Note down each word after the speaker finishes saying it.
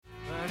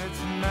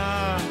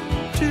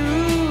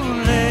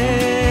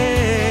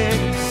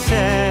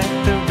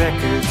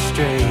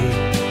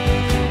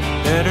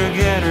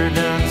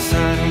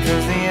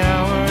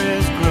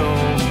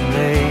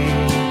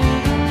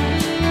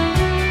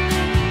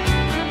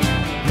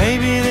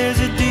maybe there's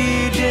a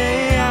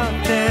DJ out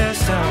there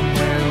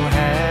somewhere who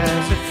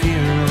has a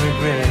few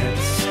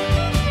regrets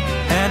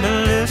and a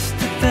list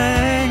of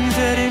things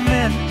that he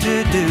meant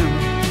to do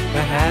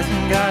but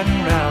hasn't gotten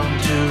round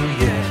to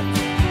yet.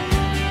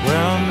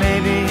 Well,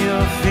 maybe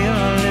he'll feel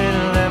a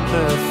little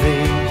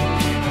empathy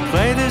and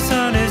play this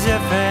on his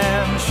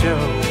FM show.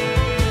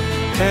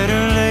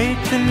 Better late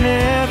than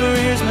never.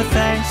 Here's my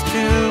thanks to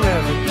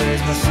whoever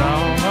plays my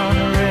song on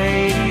the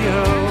radio.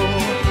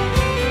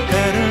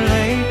 Better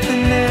late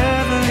than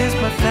never. Here's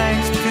my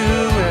thanks to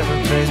whoever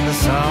plays my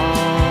song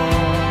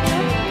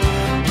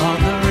on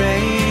the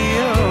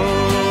radio.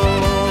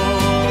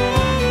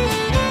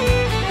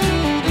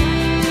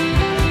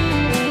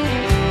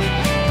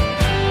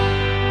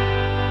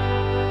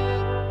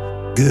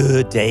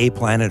 Good day,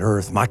 planet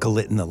Earth. Michael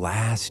Litton, the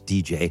last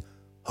DJ,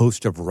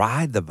 host of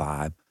Ride the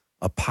Vibe,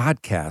 a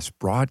podcast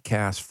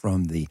broadcast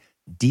from the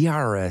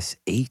DRSATL.com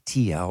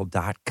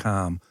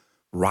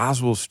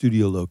Roswell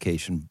studio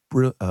location,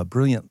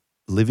 brilliant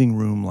living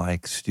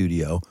room-like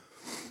studio.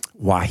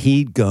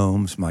 Wahid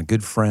Gomes, my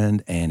good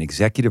friend and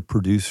executive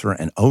producer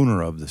and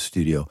owner of the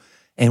studio.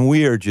 And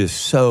we are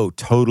just so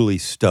totally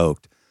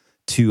stoked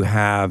to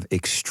have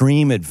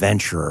extreme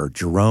adventurer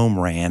Jerome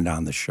Rand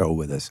on the show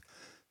with us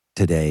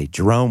today.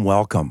 Jerome,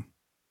 welcome.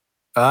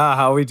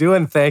 How are we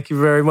doing? Thank you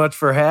very much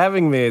for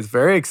having me. It's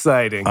very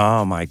exciting.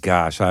 Oh, my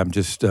gosh. I'm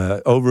just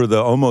over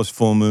the almost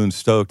full moon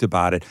stoked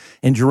about it.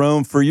 And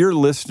Jerome, for your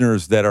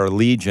listeners that are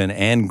legion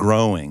and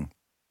growing,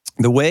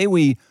 the way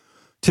we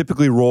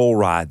typically roll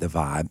Ride the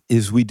Vibe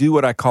is we do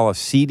what I call a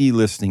CD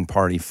listening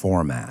party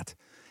format.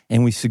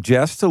 And we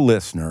suggest to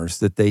listeners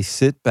that they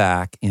sit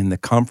back in the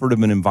comfort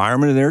of an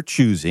environment of their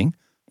choosing,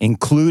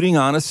 including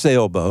on a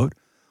sailboat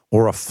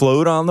or a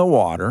float on the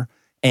water,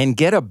 and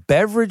get a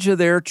beverage of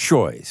their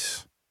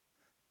choice.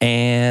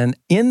 And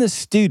in the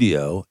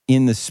studio,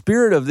 in the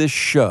spirit of this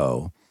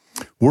show,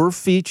 we're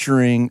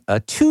featuring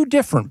two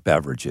different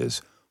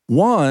beverages.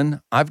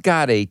 One, I've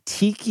got a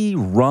Tiki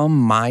Rum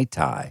Mai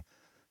Tai.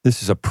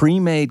 This is a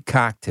pre-made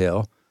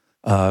cocktail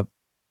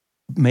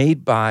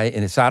made by,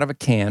 and it's out of a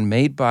can,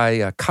 made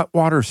by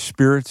Cutwater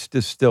Spirits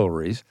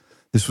Distilleries.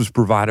 This was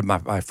provided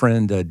by my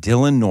friend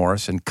Dylan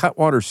Norris, and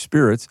Cutwater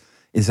Spirits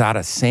is out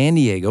of San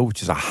Diego,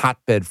 which is a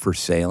hotbed for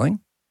sailing.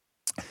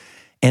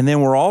 And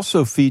then we're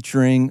also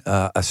featuring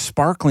a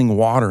sparkling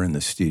water in the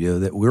studio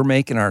that we're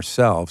making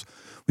ourselves.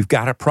 We've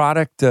got a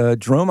product,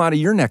 Jerome, out of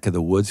your neck of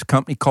the woods, a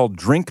company called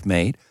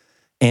DrinkMate,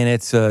 and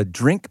it's a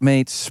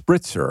DrinkMate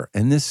Spritzer.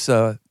 And this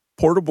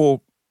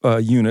portable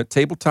unit,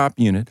 tabletop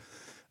unit,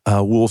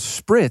 will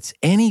spritz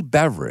any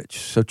beverage.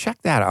 So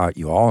check that out,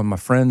 you all. And my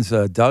friends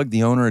Doug,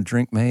 the owner of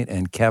DrinkMate,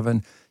 and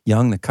Kevin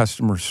Young, the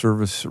customer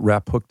service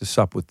rep, hooked us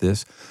up with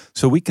this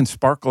so we can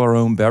sparkle our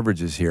own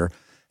beverages here.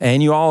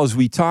 And you all, as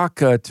we talk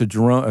to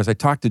Jerome, as I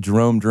talk to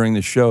Jerome during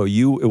the show,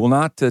 it will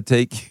not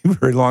take you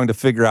very long to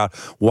figure out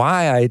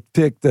why I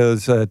picked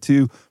those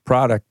two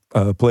product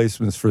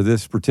placements for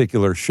this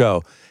particular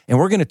show. And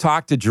we're going to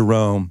talk to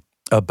Jerome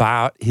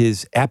about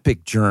his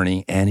epic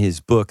journey and his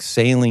book,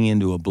 Sailing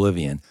into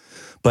Oblivion.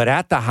 But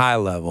at the high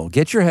level,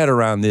 get your head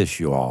around this,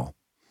 you all.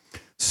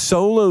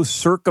 Solo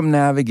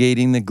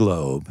circumnavigating the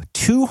globe,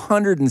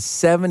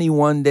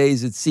 271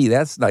 days at sea.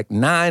 That's like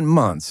 9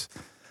 months.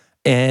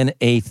 And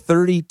a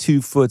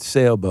 32-foot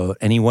sailboat,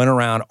 and he went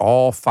around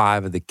all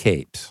 5 of the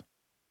capes.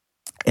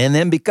 And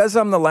then because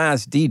I'm the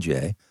last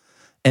DJ,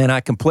 and I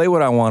can play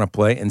what I want to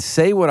play and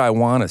say what I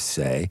want to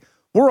say,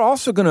 we're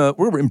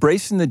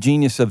embracing the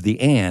genius of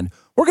the and.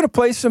 We're going to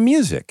play some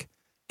music.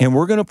 And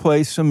we're going to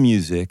play some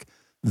music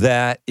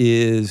that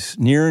is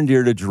near and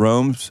dear to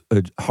Jerome's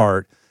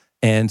heart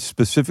and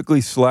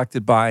specifically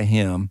selected by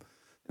him.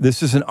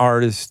 This is an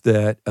artist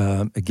that,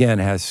 again,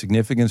 has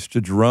significance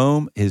to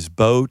Jerome, his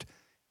boat,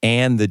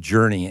 and the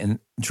journey. And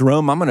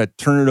Jerome, I'm going to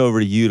turn it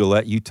over to you to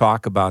let you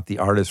talk about the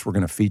artists we're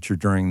going to feature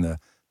during the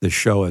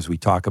show as we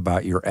talk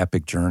about your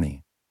epic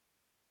journey.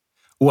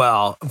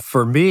 Well,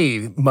 for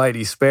me,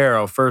 Mighty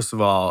Sparrow, first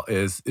of all,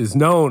 is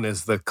known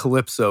as the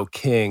Calypso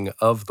King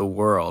of the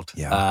world.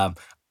 Yeah.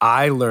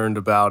 I learned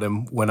about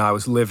him when I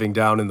was living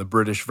down in the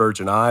British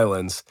Virgin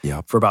Islands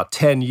for about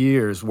 10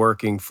 years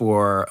working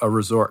for a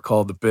resort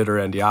called the Bitter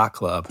End Yacht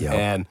Club. Yep.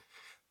 And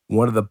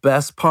one of the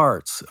best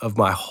parts of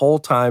my whole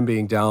time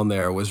being down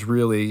there was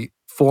really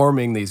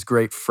forming these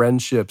great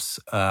friendships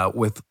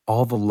with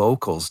all the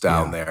locals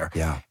down there.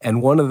 Yeah.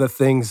 And one of the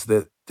things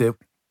that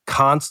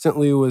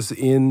constantly was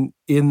in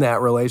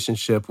that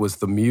relationship was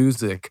the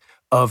music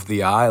of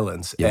the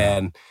islands. Yeah.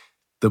 And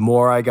the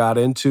more I got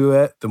into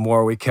it, the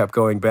more we kept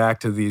going back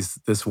to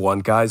this one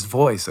guy's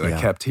voice, and I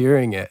kept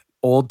hearing it.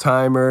 Old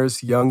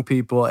timers, young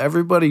people,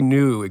 everybody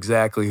knew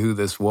exactly who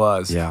this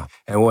was. Yeah.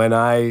 And when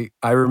I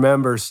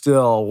remember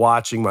still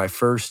watching my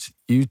first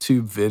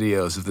YouTube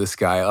videos of this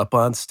guy up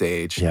on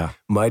stage,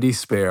 Mighty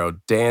Sparrow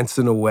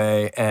dancing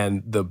away,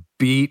 and the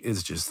beat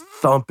is just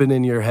thumping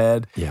in your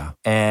head. Yeah.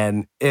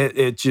 And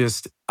it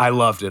just, I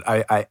loved it.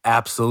 I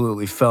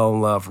absolutely fell in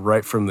love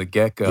right from the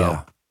get-go.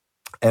 Yeah.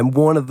 And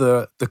one of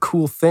the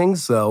cool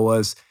things, though,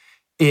 was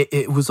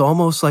it was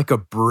almost like a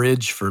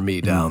bridge for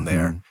me down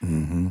there.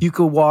 You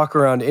could walk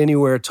around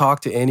anywhere, talk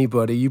to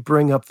anybody. You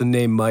bring up the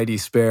name Mighty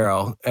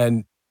Sparrow,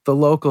 and the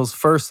locals,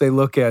 first they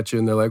look at you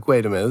and they're like,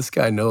 wait a minute, this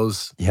guy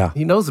knows,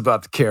 he knows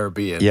about the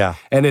Caribbean. Yeah.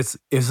 And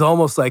it's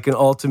almost like an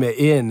ultimate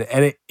in,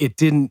 and it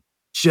didn't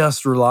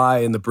just rely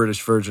in the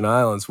British Virgin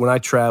Islands. When I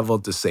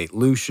traveled to St.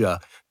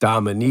 Lucia,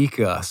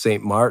 Dominica,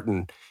 St.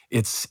 Martin,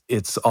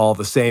 it's all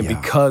the same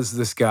because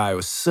this guy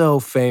was so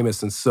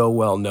famous and so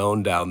well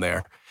known down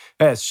there.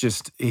 It's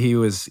just, he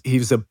was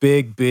a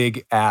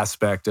big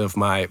aspect of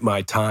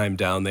my time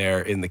down there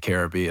in the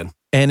Caribbean.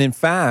 And in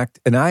fact,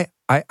 and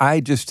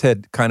I just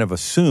had kind of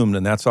assumed,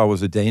 and that's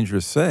always a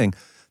dangerous thing,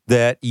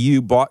 that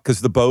you bought, because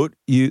the boat,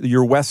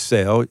 your West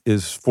Sail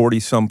is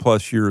 40-some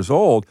plus years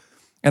old,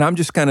 and I'm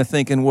just kind of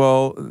thinking,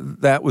 well,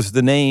 that was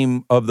the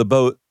name of the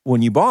boat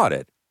when you bought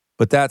it,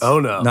 but that's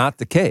not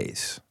the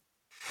case.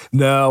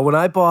 No, when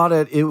I bought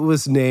it, it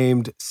was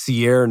named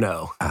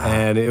Cierno,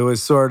 and it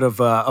was sort of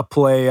a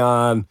play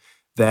on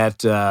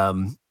that,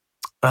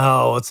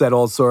 what's that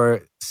old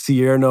story?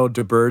 Cierno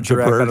de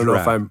Bergerac. I don't know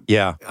if I'm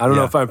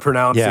know if I'm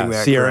pronouncing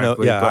that Cierno,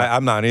 correctly.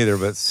 I'm not either,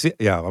 but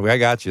I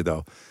got you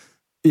though.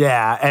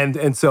 Yeah,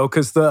 and so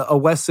because a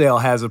West Sail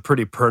has a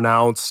pretty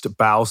pronounced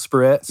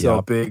bowsprit, so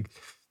a big,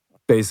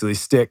 basically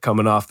stick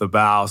coming off the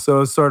bow.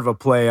 So it's sort of a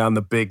play on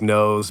the big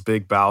nose,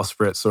 big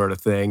bowsprit sort of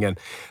thing. And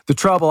the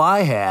trouble I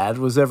had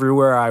was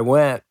everywhere I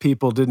went,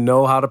 people didn't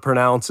know how to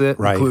pronounce it,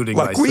 including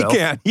myself. We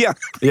can, Yeah,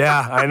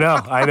 I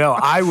know.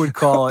 I would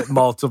call it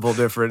multiple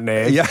different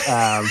names.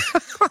 Yeah.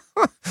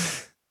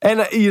 And,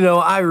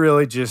 I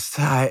really just,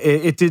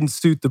 it didn't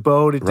suit the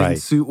boat. It didn't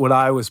suit what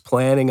I was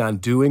planning on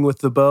doing with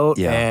the boat.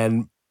 Yeah.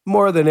 And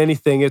more than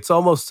anything, it's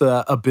almost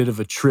a bit of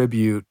a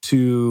tribute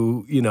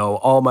to,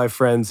 all my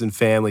friends and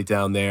family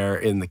down there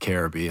in the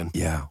Caribbean.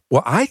 Yeah.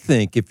 Well, I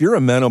think if you're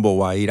amenable,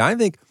 Wahid, I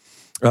think,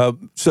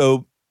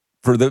 so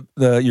for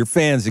your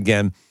fans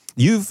again,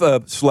 you've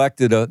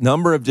selected a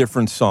number of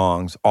different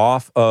songs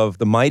off of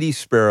the Mighty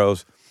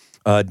Sparrows,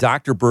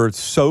 Dr. Bird's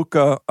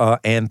Soca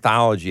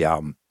anthology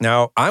album.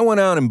 Now, I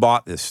went out and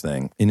bought this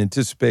thing in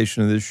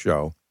anticipation of this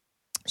show.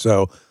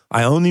 So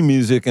I own the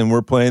music, and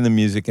we're playing the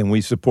music, and we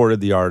supported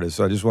the artist.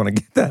 So I just want to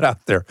get that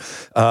out there.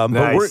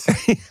 Nice.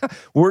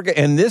 But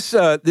and this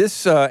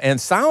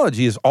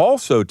anthology is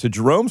also, to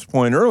Jerome's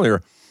point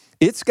earlier,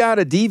 it's got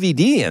a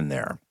DVD in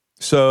there.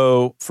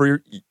 So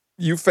for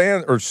you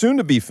fans or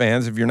soon-to-be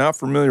fans, if you're not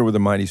familiar with the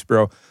Mighty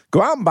Sparrow,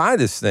 go out and buy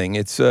this thing.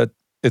 It's a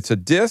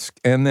disc,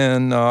 and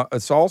then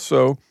it's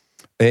also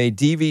a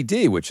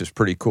DVD, which is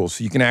pretty cool.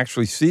 So you can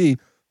actually see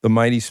the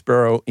Mighty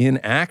Sparrow in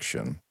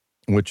action,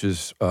 which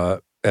is,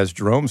 as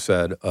Jerome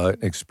said, an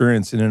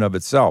experience in and of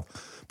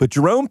itself. But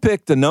Jerome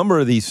picked a number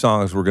of these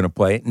songs we're going to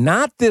play.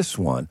 Not this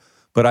one,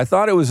 but I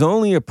thought it was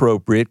only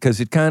appropriate because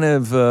it kind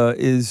of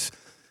is,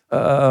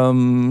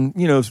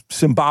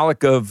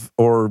 symbolic of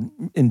or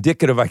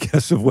indicative, I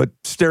guess, of what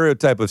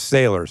stereotype of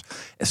sailors.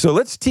 So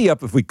let's tee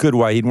up, if we could,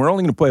 Wahid, and we're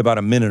only going to play about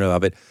a minute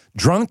of it.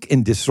 Drunk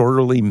and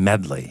Disorderly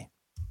Medley.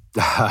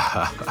 When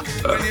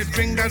you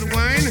drink that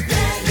wine,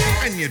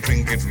 and you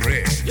drink it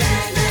red,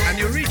 and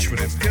you reach with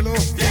a pillow,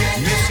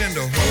 missing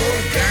the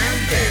whole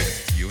damn bed.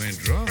 You ain't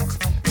drunk.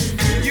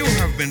 You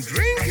have been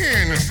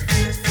drinking.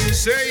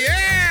 Say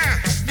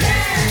yeah.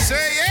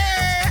 Say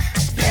yeah.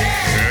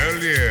 Hell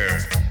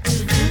yeah.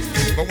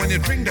 But when you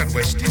drink that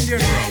West Indian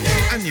rum,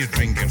 and you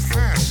drink it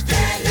fast,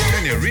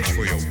 then you reach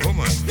for your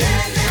woman,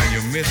 and you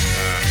miss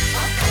her.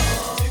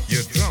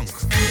 You're drunk.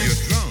 You're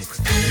drunk.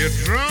 You're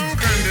drunk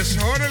and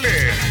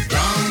disorderly.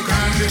 Drunk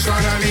and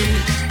disorderly.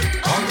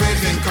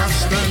 Always in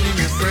custody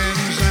with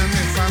friends and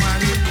with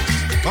family.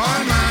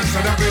 All man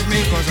fed up with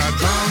me cause I'm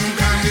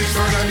drunk and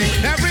disorderly.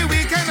 Every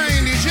weekend I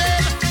in the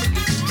jail.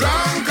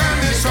 Drunk and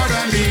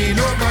disorderly.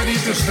 Nobody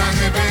to stand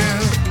me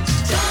bell.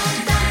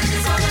 Drunk and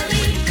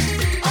disorderly.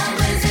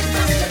 Always in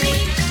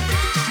custody.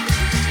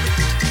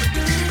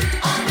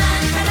 All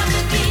man fed up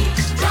with me.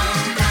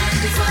 Drunk and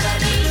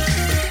disorderly.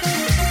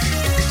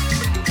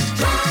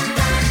 Drunk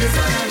and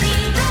disorderly.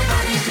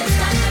 Nobody to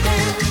stand me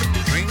bell.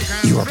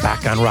 You are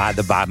back on Ride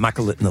the Vibe.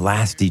 Michael Litton, the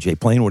last DJ,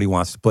 playing what he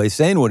wants to play,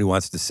 saying what he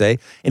wants to say,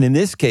 and in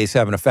this case,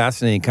 having a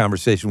fascinating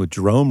conversation with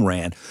Jerome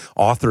Rand,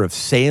 author of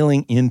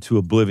Sailing into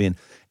Oblivion.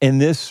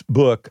 And this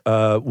book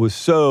was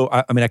so,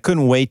 I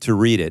couldn't wait to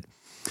read it.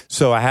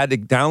 So I had to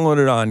download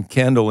it on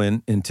Kindle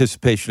in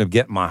anticipation of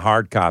getting my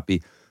hard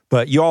copy.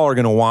 But y'all are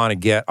going to want to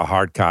get a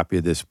hard copy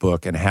of this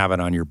book and have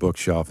it on your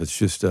bookshelf. It's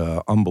just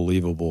an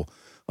unbelievable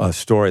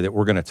story that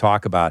we're going to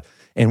talk about.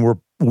 And we're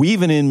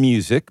weaving in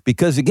music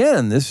because,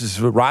 again, this is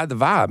Ride the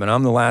Vibe, and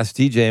I'm the last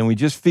DJ, and we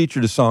just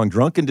featured a song,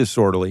 Drunk and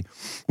Disorderly,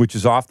 which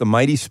is off the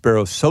Mighty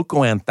Sparrow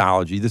Soca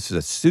anthology. This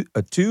is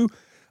a two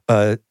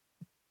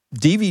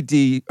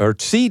DVD or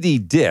CD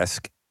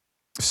disc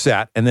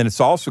set, and then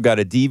it's also got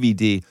a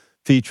DVD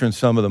featuring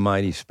some of the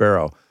Mighty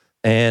Sparrow.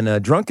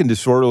 And Drunk and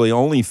Disorderly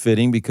only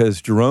fitting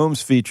because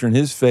Jerome's featuring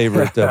his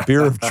favorite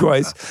beer of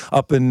choice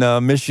up in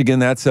Michigan.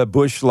 That's a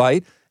Busch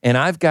Light. And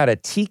I've got a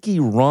Tiki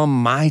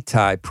Rum Mai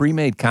Tai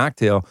pre-made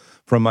cocktail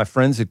from my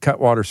friends at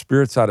Cutwater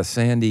Spirits out of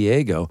San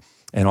Diego.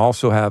 and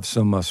also have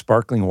some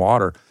sparkling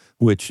water,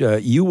 which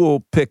you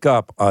will pick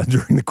up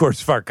during the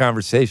course of our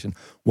conversation,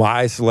 why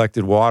I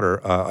selected water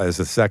as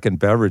a second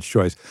beverage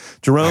choice.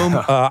 Jerome,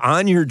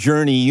 on your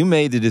journey, you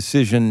made the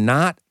decision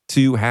not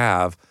to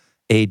have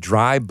a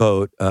dry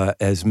boat,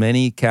 as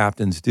many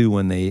captains do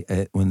when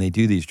they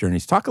do these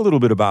journeys. Talk a little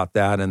bit about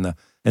that and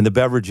the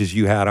beverages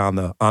you had on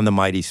the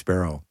Mighty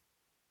Sparrow.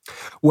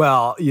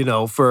 Well,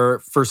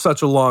 for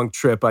such a long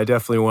trip, I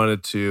definitely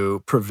wanted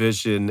to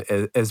provision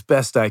as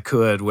best I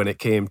could when it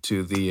came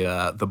to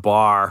the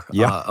bar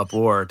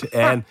aboard.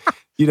 And,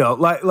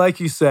 like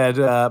you said,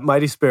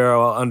 Mighty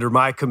Sparrow, under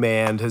my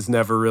command, has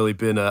never really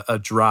been a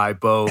dry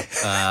boat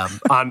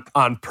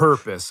on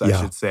purpose, I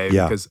should say,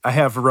 because I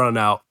have run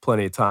out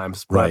plenty of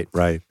times. But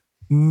Right.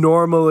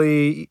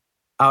 Normally,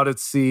 out at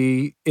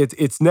sea,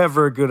 it's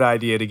never a good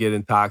idea to get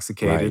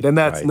intoxicated. And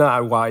that's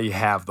not why you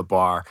have the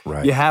bar.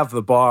 Right. You have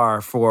the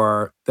bar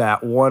for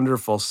that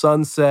wonderful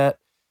sunset.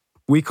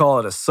 We call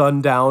it a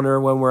sundowner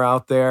when we're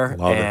out there.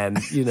 Love and,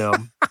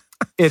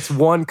 it's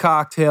one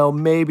cocktail,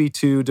 maybe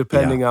two,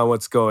 depending on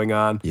what's going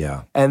on.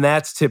 Yeah. And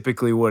that's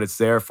typically what it's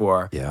there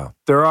for. Yeah.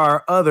 There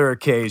are other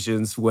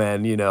occasions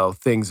when,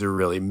 things are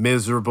really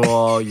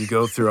miserable. You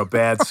go through a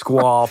bad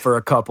squall for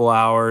a couple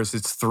hours.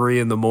 It's 3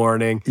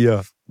 a.m.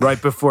 Yeah.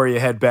 Right before you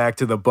head back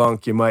to the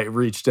bunk, you might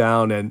reach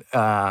down and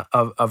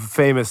a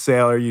famous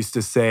sailor used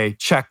to say,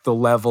 check the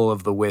level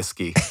of the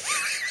whiskey.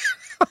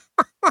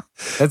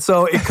 And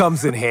so it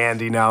comes in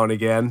handy now and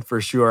again,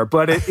 for sure.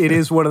 But it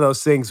is one of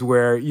those things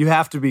where you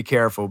have to be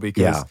careful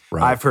because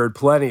I've heard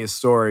plenty of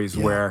stories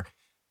where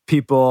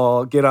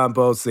people get on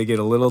boats, they get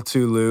a little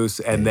too loose,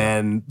 and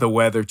then the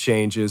weather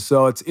changes.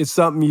 So it's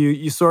something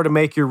you sort of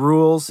make your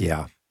rules.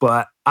 Yeah.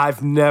 But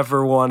I've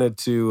never wanted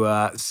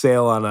to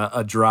sail on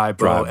a dry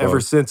boat.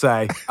 Ever since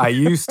I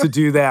used to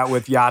do that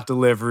with yacht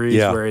deliveries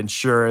where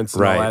insurance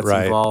and all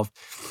that's involved.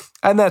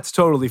 And that's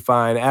totally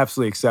fine,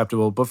 absolutely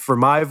acceptable. But for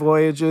my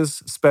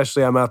voyages,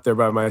 especially I'm out there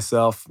by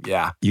myself, you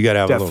got to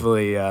have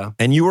definitely.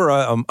 And you were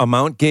a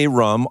Mount Gay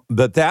rum,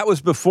 but that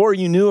was before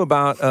you knew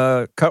about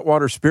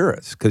Cutwater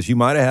Spirits, because you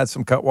might have had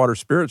some Cutwater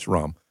Spirits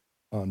rum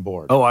on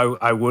board. Oh,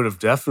 I would have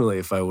definitely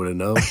if I would have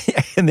known.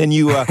 And then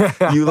you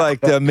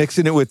liked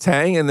mixing it with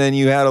Tang, and then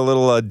you had a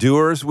little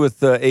Dewar's with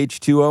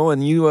H2O,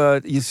 and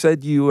you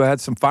said you had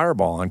some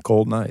Fireball on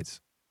cold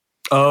nights.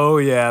 Oh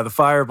yeah, the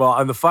Fireball.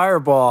 And the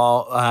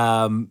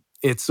Fireball,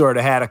 it sort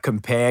of had a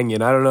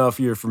companion. I don't know if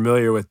you're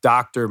familiar with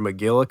Dr.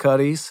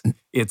 McGillicuddy's.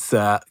 It's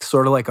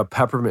sort of like a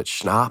peppermint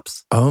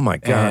schnapps. Oh my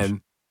gosh.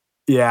 And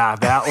yeah,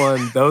 that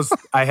one,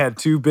 I had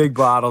 2 big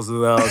bottles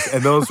of those,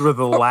 and those were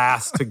the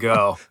last to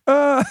go.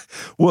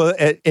 Well,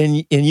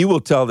 and you will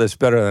tell this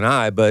better than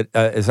I, but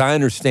as I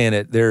understand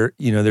it,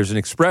 there's an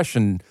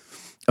expression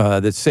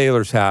that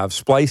sailors have,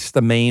 splice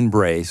the main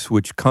brace,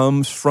 which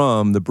comes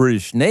from the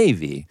British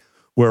Navy,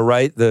 where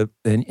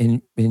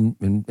and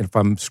if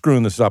I'm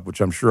screwing this up, which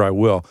I'm sure I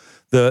will,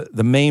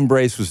 the main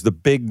brace was the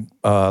big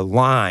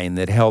line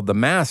that held the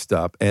mast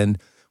up,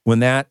 and when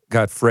that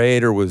got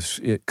frayed or was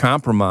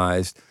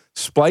compromised,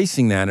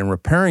 splicing that and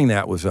repairing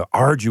that was an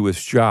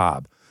arduous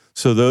job.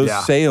 So those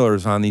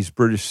sailors on these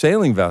British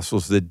sailing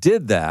vessels that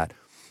did that,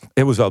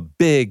 it was a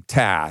big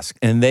task,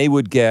 and they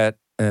would get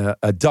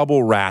a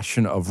double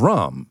ration of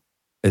rum,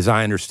 as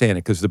I understand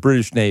it, because the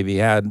British Navy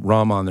had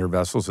rum on their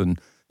vessels,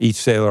 and each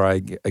sailor, I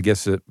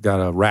guess, it got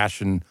a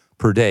ration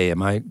per day.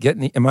 Am I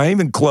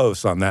even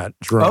close on that,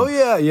 Jerome? Oh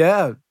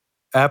yeah,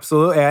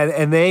 absolutely.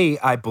 And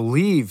I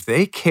believe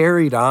they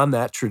carried on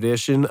that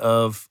tradition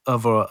of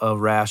a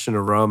ration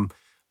of rum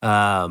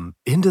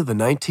into the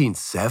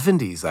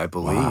 1970s, I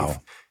believe.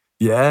 Wow.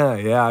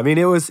 Yeah. I mean,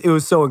 it was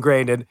so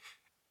ingrained. And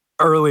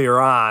earlier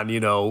on,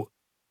 a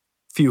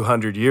few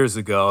hundred years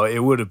ago, it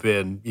would have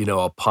been,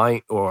 a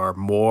pint or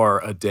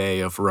more a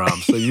day of rum.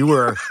 So you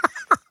were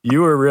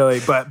really,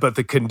 but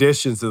the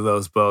conditions of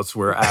those boats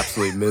were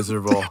absolutely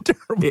miserable.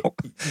 Terrible.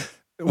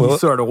 You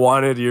sort of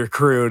wanted your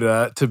crew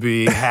to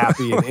be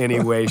happy in any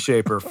way,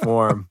 shape, or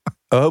form.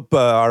 I hope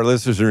our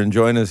listeners are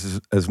enjoying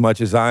this as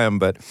much as I am,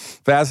 but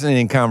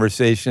fascinating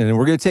conversation. And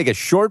we're going to take a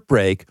short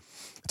break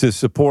to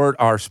support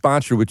our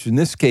sponsor, which in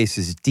this case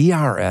is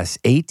DRSATL.com.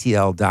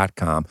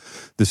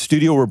 The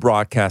studio we're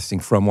broadcasting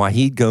from,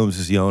 Wahid Gomes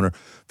is the owner.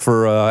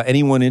 For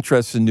anyone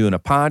interested in doing a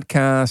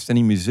podcast,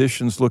 any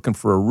musicians looking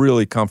for a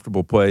really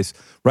comfortable place,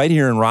 right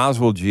here in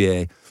Roswell,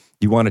 GA,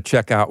 you want to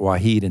check out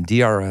Wahid and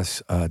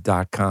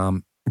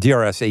DRS.com.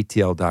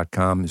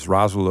 DRSATL.com is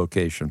Roswell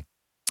location.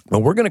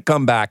 But we're going to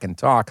come back and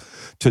talk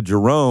to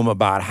Jerome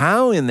about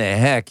how in the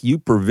heck you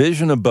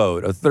provision a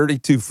boat, a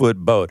 32-foot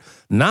boat,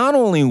 not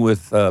only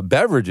with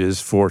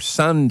beverages for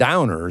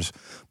sundowners,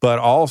 but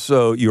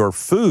also your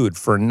food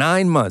for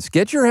 9 months.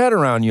 Get your head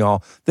around, y'all.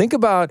 Think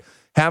about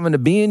having to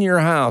be in your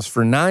house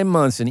for 9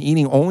 months and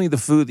eating only the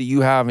food that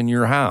you have in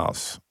your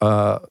house.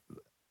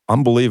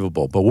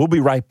 Unbelievable. But we'll be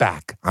right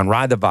back on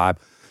Ride the Vibe.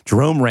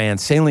 Jerome Rand,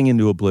 Sailing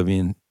into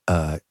Oblivion,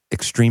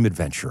 Extreme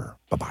Adventurer.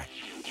 Bye-bye.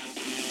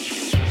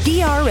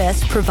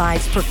 DRS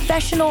provides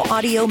professional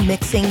audio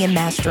mixing and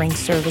mastering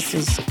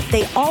services.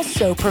 They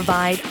also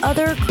provide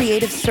other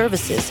creative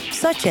services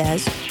such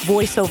as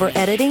voiceover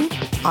editing,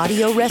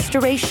 audio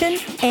restoration,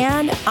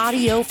 and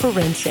audio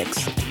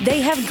forensics. They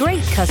have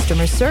great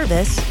customer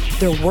service,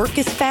 their work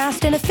is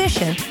fast and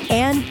efficient,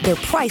 and their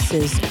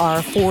prices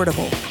are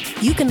affordable.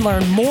 You can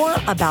learn more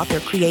about their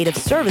creative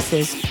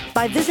services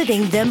by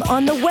visiting them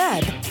on the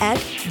web at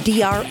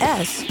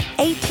drsatl.com.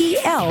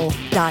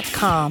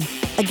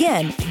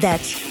 Again,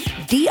 that's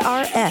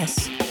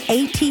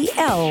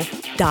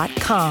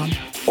drsatl.com.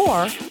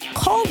 Or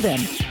call them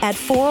at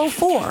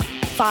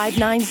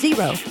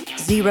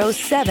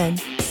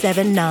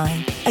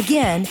 404-590-0779.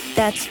 Again,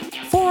 that's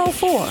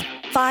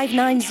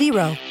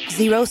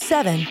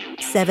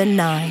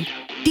 404-590-0779.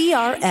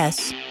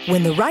 DRS,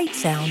 when the right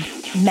sound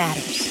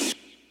matters.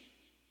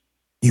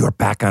 You are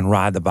back on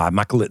Ride the Vibe.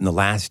 Michael Litton, the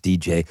last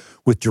DJ,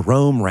 with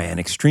Jerome Rand,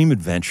 Extreme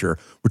Adventure.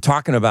 We're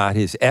talking about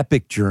his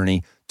epic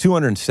journey,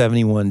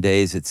 271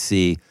 days at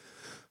sea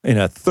in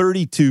a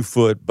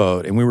 32-foot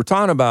boat. And we were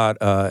talking about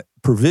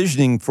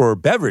provisioning for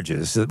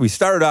beverages. We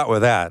started out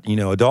with that,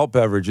 adult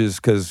beverages,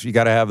 because you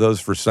got to have those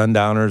for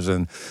sundowners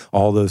and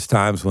all those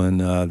times when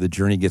the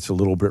journey gets a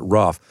little bit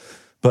rough.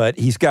 But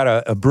he's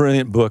got a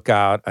brilliant book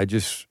out. It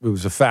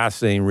was a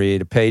fascinating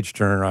read, a page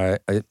turner. I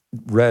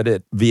read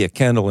it via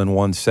Kindle in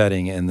one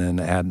setting and then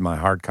had my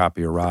hard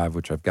copy arrive,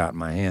 which I've got in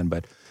my hand.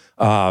 But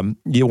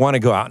you want to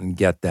go out and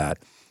get that.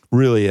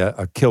 Really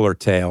a killer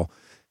tale.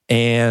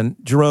 And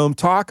Jerome,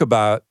 talk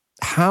about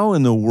how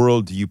in the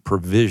world do you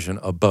provision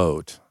a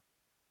boat,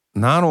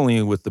 not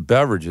only with the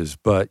beverages,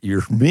 but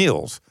your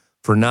meals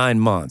for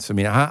 9 months? I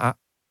mean, I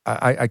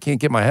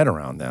can't get my head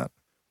around that.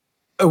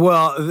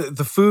 Well,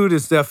 the food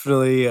is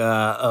definitely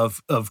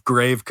of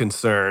grave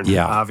concern.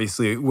 Yeah.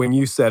 Obviously, when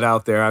you set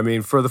out there, I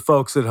mean, for the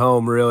folks at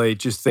home, really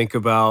just think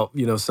about,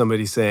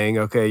 somebody saying,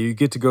 okay, you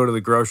get to go to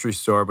the grocery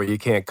store, but you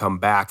can't come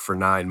back for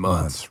 9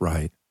 months.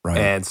 Right.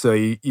 And so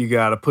you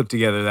got to put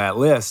together that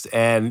list.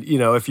 And,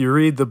 if you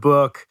read the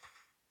book,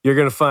 you're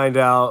going to find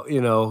out,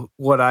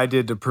 what I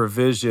did to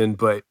provision,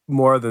 but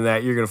more than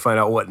that, you're going to find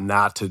out what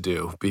not to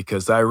do,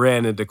 because I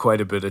ran into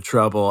quite a bit of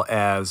trouble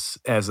as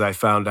I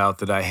found out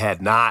that I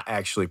had not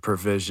actually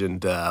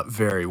provisioned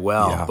very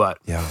well.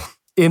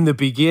 In the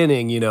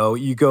beginning,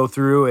 you go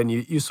through and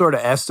you sort of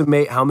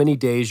estimate how many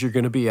days you're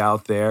going to be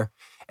out there.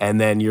 And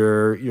then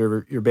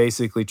you're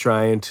basically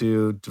trying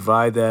to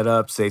divide that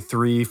up, say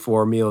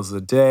 3-4 meals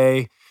a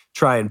day.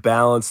 Try and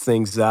balance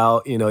things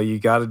out. You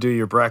got to do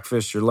your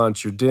breakfast, your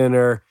lunch, your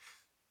dinner,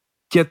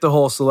 get the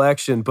whole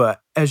selection. But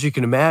as you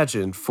can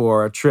imagine,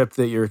 for a trip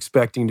that you're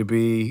expecting to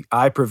be,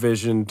 I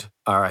provisioned,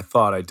 or I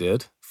thought I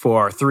did,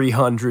 for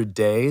 300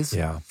 days.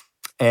 Yeah.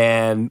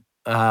 And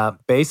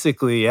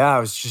basically, I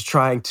was just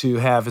trying to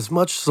have as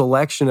much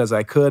selection as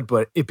I could,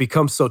 but it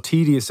becomes so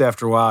tedious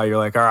after a while. You're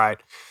like, all right,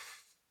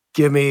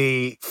 give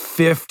me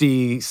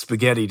 50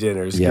 spaghetti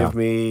dinners. Yeah. Give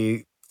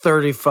me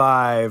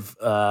 35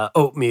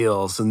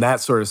 oatmeals and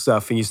that sort of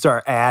stuff. And you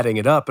start adding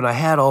it up. And I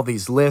had all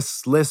these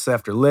lists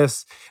after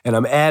lists, and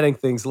I'm adding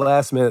things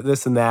last minute,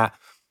 this and that.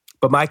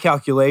 But my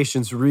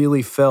calculations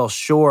really fell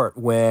short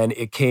when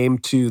it came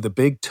to the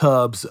big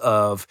tubs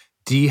of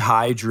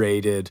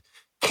dehydrated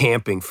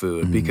camping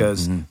food,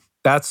 because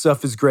that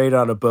stuff is great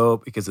on a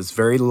boat because it's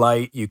very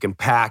light. You can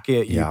pack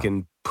it, you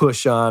can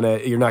push on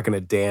it, you're not going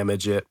to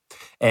damage it.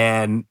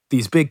 And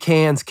these big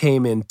cans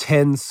came in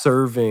 10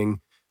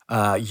 serving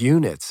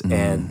units.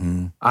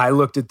 And I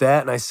looked at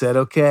that and I said,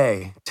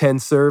 okay, 10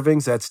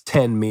 servings, that's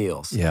 10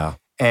 meals. Yeah.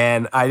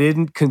 And I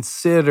didn't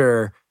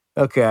consider,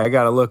 okay, I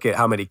got to look at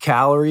how many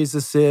calories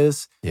this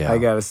is. Yeah. I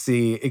got to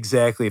see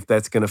exactly if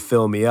that's going to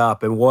fill me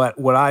up. And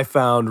what I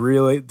found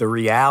really, the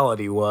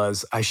reality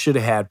was I should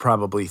have had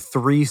probably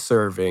 3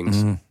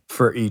 servings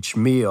for each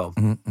meal.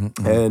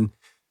 And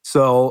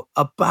so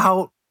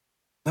about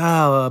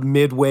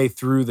midway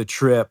through the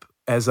trip,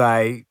 as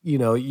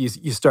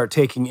you start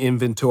taking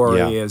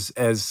inventory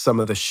as some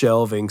of the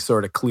shelving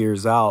sort of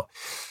clears out.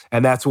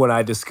 And that's when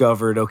I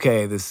discovered,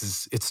 okay,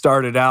 it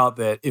started out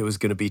that it was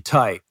going to be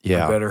tight.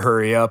 Yeah. I better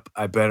hurry up.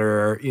 I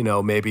better,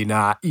 maybe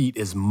not eat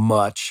as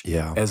much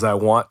as I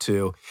want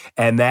to.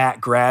 And that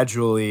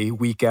gradually,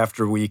 week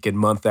after week and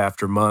month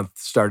after month,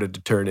 started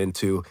to turn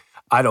into,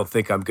 I don't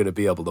think I'm going to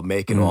be able to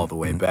make it all the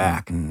way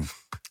back. And,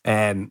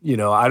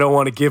 I don't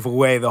want to give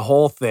away the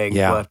whole thing,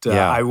 but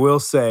I will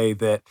say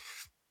that,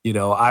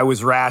 I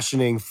was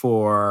rationing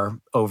for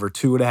over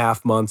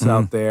 2.5 months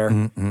out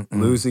there,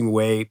 losing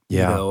weight,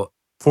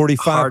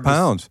 45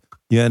 pounds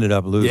you ended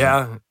up losing.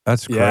 Yeah.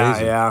 That's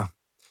crazy. Yeah.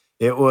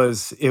 It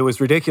was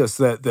ridiculous.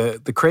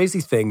 The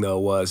crazy thing, though,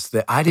 was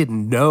that I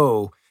didn't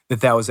know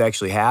that was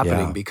actually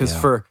happening because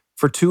for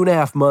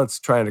 2.5 months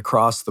trying to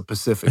cross the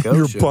Pacific Ocean.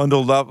 You're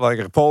bundled up like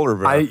a polar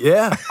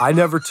bear. I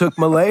never took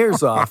my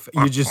layers off.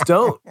 You just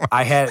don't.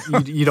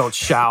 You don't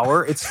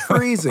shower. It's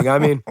freezing. I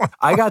mean,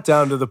 I got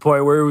down to the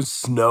point where it was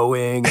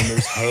snowing and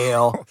there's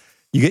hail.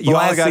 You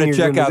all got to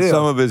check out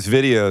some of his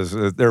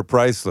videos. They're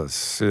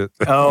priceless.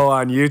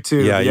 On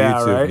YouTube. Yeah,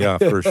 YouTube. Right? Yeah,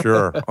 for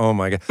sure. Oh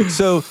my God.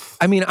 So,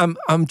 I mean,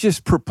 I'm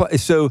just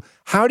perplexed. So,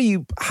 how do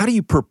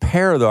you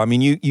prepare though? I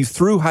mean, you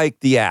through hike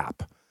the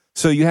app,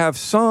 so you have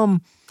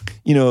some,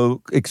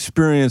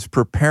 experience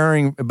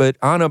preparing. But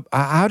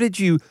how did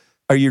you?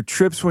 Are your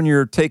trips when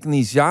you're taking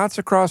these yachts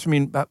across? I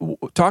mean,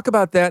 talk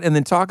about that, and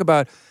then talk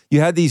about you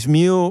had these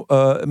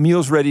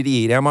meals ready to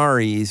eat,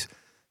 MREs.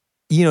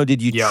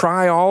 Did you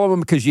try all of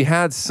them? Because you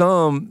had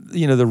some,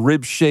 the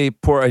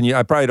rib-shaped pork, and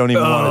I probably don't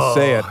even want to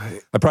say it.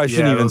 I probably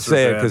shouldn't even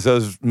say it because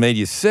those made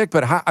you sick.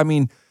 But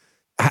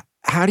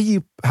how'd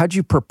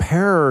you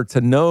prepare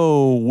to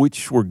know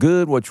which were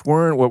good, which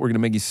weren't, what were going to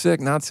make you sick?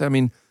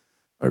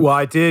 Well,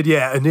 I did,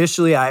 yeah.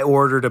 Initially, I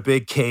ordered a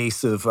big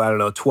case of,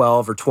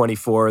 12 or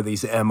 24 of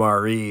these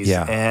MREs.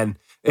 Yeah.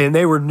 And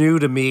they were new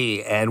to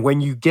me. And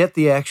when you get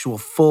the actual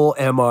full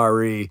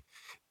MRE,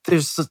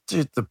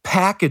 the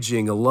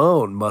packaging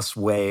alone must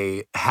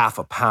weigh half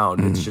a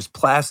pound. It's just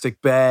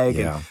plastic bag.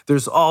 Yeah. And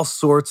there's all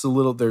sorts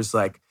of there's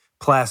like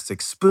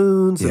plastic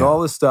spoons and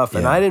all this stuff.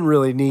 And I didn't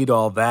really need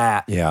all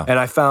that. Yeah. And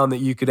I found that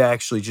you could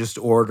actually just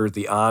order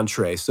the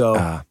entree.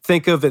 So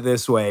think of it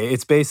this way.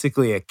 It's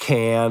basically a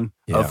can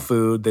of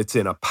food that's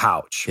in a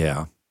pouch.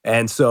 Yeah.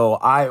 And so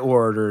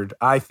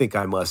I think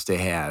I must have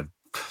had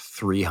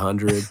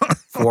 300,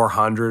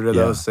 400 of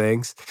those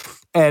things.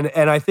 And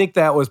I think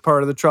that was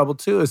part of the trouble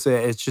too, is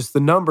that it's just the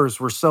numbers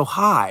were so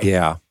high.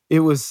 Yeah. It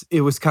was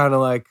kind of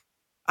like,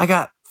 I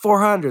got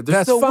 400. There's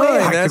That's no fine. way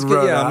I That's can good.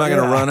 run Yeah, out. I'm not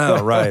going to run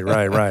out.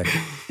 Right.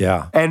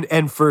 Yeah.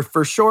 And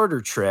for shorter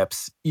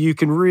trips, you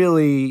can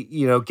really,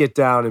 get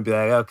down and be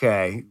like,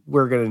 okay,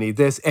 we're going to need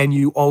this. And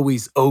you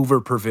always over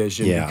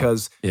provision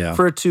because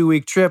for a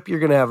 2-week trip, you're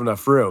going to have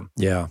enough room.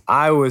 Yeah.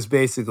 I was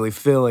basically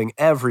filling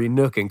every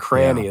nook and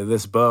cranny of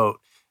this boat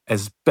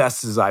as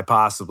best as I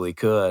possibly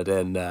could.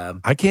 And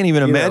I can't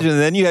even imagine.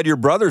 Then you had your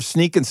brother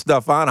sneaking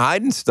stuff on,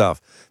 hiding stuff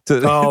to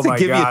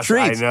give you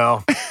treats. I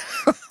know.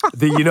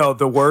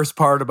 The worst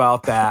part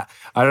about that,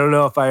 I don't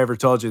know if I ever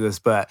told you this,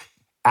 but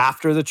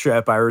after the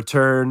trip, I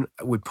return,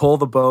 we pull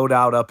the boat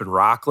out up in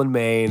Rockland,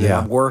 Maine, and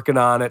I'm working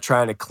on it,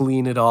 trying to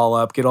clean it all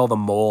up, get all the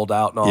mold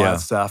out and all that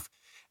stuff.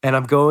 And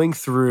I'm going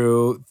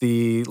through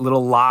the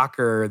little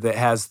locker that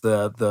has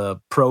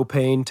the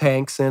propane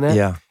tanks in it.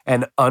 Yeah.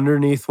 And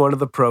underneath one of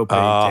the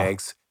propane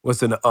tanks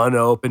was an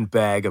unopened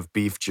bag of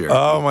beef jerky.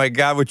 Oh my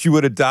God, what you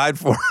would have died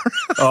for.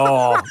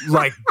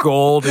 Like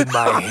gold in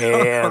my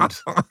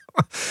hand.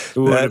 It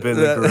would have been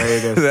the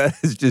greatest. That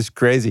is just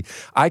crazy.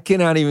 I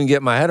cannot even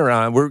get my head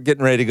around it. We're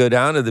getting ready to go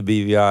down to the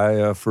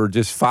BVI for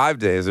just 5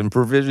 days, and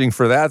provisioning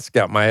for that's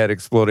got my head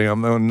exploding.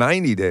 I'm on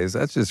 90 days.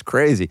 That's just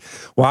crazy.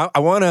 Well, I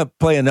want to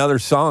play another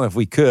song if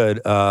we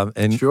could.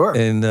 Sure.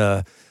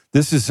 And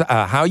this is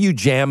How You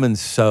Jammin'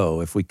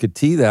 So. If we could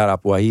tee that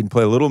up, Wahid, and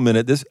play a little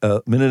minute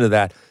of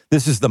that.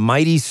 This is the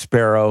Mighty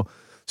Sparrow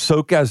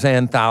Soca's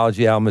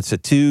anthology album. It's a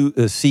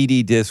 2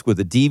 CD disc with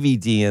a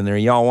DVD in there.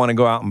 Y'all want to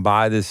go out and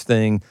buy this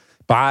thing.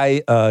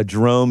 Buy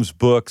Jerome's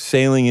book,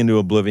 Sailing into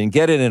Oblivion.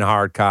 Get it in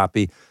hard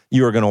copy.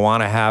 You are going to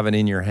want to have it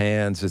in your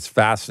hands. It's a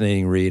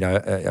fascinating read.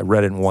 I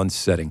read it in one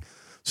sitting.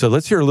 So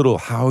let's hear a little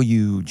How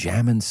You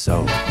Jammin'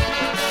 So.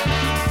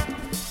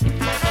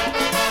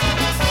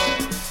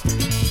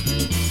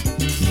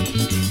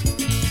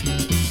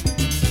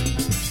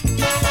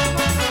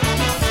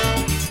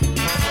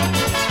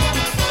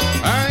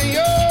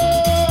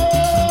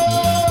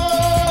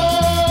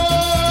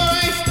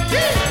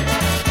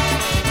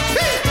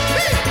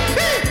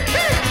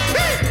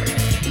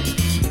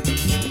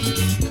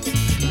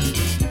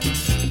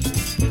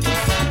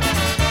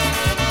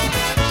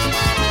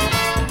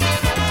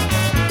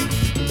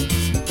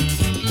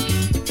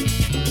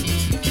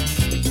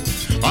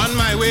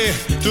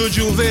 To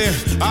Juve,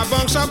 I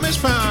bunks up Miss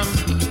Pam.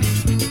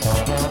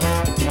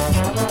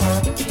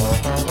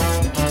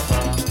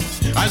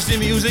 As the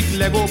music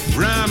Lego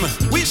Bram,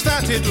 we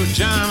started to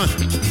jam.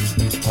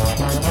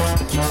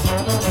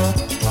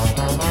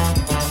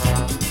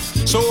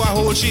 So I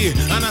hold she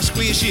and I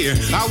squeeze she.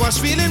 I was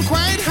feeling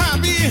quite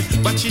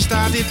happy, but she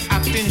started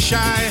acting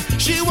shy.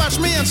 She watched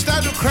me and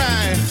started to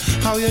cry.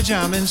 How you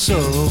jamming so?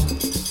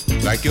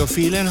 Like you're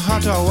feeling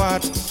hot or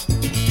what?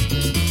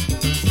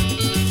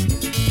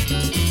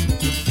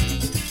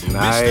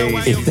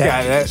 Nice. If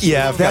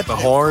that got the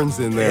horns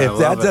in there. If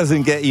that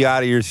doesn't get you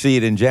out of your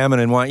seat and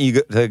jamming and want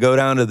you to go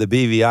down to the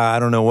BVI, I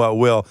don't know what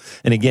will.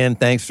 And again,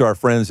 thanks to our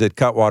friends at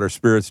Cutwater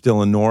Spirits,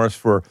 Dylan Norris,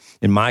 for,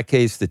 in my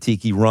case, the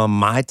Tiki Rum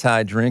Mai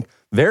Tai drink.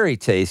 Very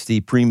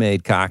tasty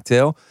pre-made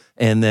cocktail.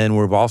 And then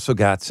we've also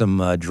got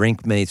some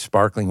Drink-Mate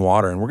sparkling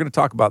water. And we're going to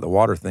talk about the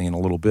water thing in a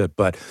little bit.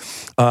 But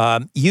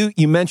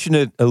you mentioned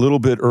it a little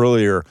bit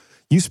earlier.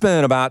 You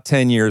spent about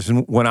 10 years,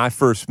 and when I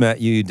first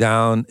met you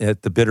down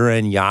at the Bitter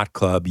End Yacht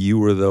Club, you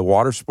were the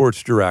water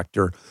sports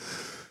director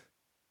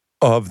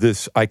of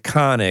this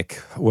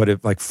iconic,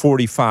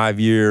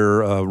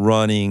 45-year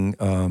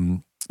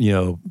running,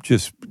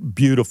 just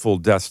beautiful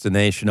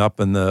destination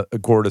up in the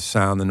Gorda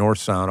Sound, the North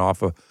Sound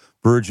off of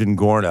Virgin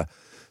Gorda.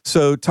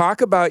 So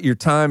talk about your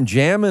time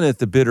jamming at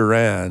the Bitter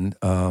End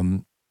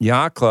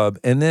Yacht Club.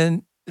 And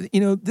then,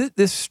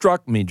 this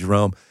struck me,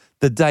 Jerome,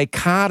 the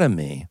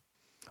dichotomy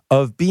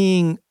of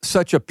being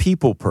such a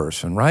people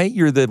person, right?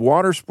 You're the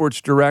water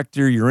sports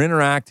director. You're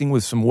interacting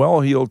with some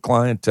well-heeled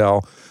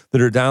clientele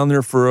that are down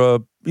there for a,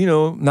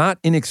 not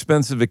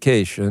inexpensive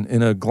vacation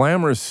in a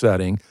glamorous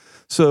setting.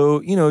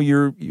 So,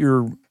 you're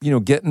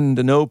getting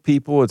to know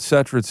people, et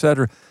cetera, et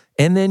cetera.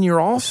 And then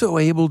you're also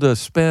able to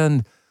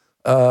spend,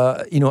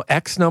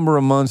 X number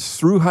of months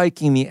through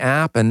hiking the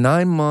app and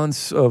 9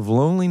 months of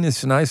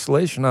loneliness and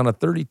isolation on a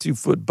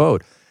 32-foot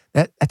boat.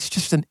 That's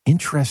just an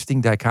interesting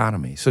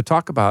dichotomy. So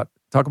talk about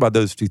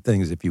those two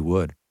things, if you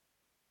would.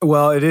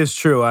 Well, it is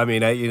true. I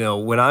mean,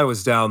 when I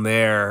was down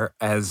there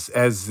as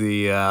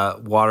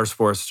the water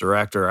sports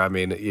director, I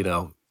mean,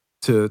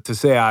 to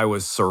say I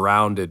was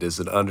surrounded is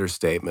an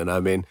understatement.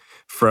 I mean,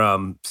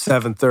 from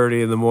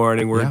 7:30 in the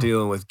morning, we're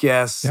dealing with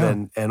guests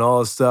and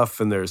all this stuff,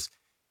 and there's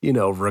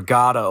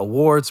regatta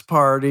awards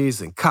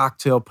parties and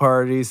cocktail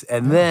parties.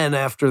 And then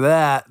after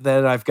that,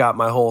 then I've got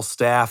my whole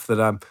staff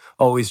that I'm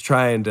always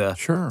trying to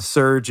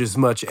surge as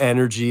much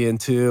energy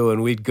into.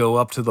 And we'd go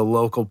up to the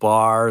local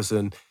bars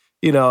and,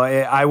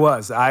 I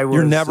was.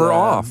 You're never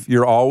off.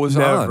 You're always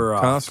never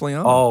on, constantly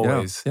on.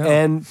 Always. Yeah.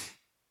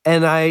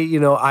 And I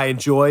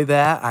enjoy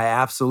that. I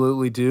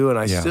absolutely do. And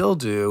I still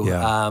do.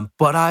 Yeah.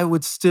 But I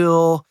would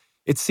still,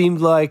 it seemed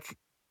like,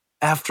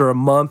 after a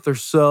month or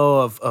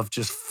so of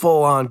just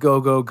full on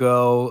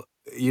go,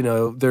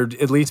 there'd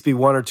at least be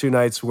 1 or 2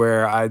 nights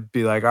where I'd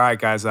be like, all right,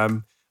 guys,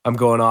 I'm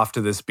going off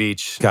to this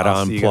beach.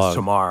 I'll see you guys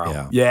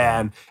tomorrow.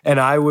 Yeah. And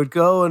I would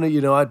go and,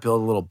 I'd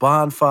build a little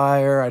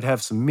bonfire. I'd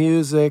have some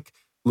music,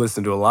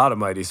 listen to a lot of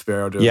Mighty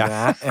Sparrow doing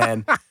that,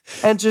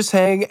 and just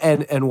hang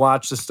and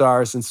watch the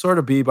stars and sort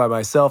of be by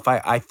myself.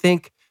 I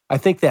think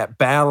that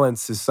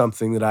balance is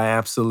something that I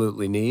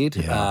absolutely need.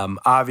 Yeah.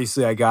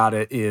 Obviously, I got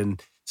it in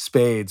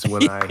spades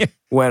when I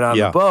went on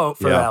the boat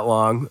for that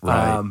long.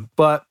 Right.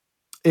 But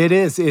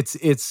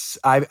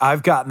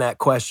I've gotten that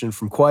question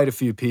from quite a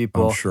few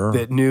people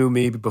that knew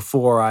me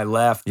before I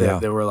left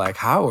that they were like,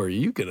 how are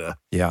you going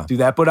to do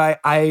that? But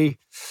I,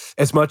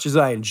 as much as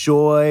I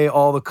enjoy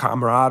all the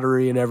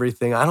camaraderie and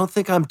everything, I don't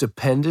think I'm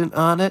dependent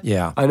on it.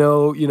 Yeah. I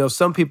know,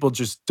 some people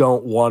just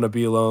don't want to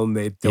be alone.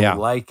 They don't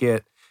like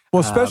it. Well,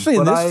 especially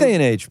in this day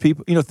and age,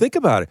 people, think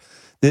about it.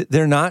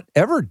 They're not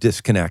ever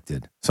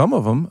disconnected. Some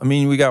of them. I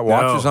mean, we got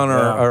watches on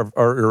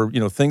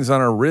our things on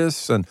our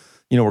wrists, and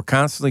we're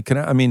constantly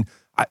connected. I mean,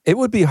 it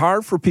would be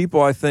hard for people.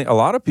 I think a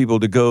lot of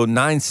people to go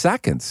 9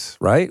 seconds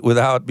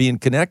without being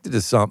connected to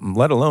something,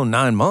 let alone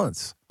 9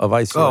 months of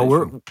isolation.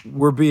 Oh,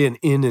 we're being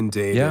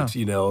inundated.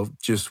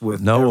 Just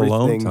with no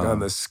everything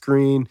on the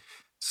screen,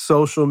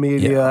 social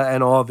media,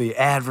 and all the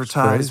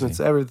advertisements,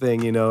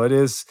 everything.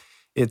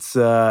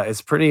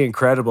 It's pretty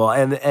incredible.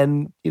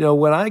 And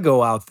when I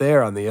go out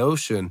there on the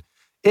ocean,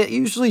 it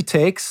usually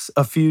takes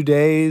a few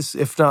days,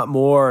 if not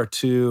more,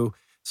 to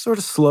sort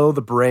of slow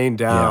the brain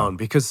down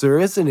because there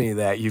isn't any of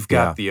that. You've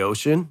got the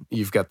ocean,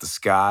 you've got the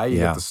sky, you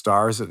got the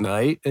stars at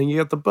night, and you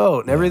got the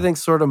boat. And everything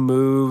sort of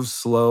moves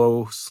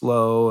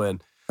slow,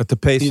 and at the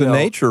pace of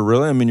nature,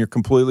 really. I mean, you're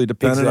completely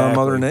dependent on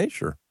Mother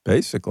Nature,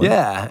 basically.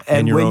 Yeah.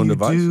 And your own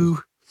devices.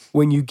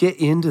 When you get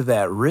into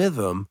that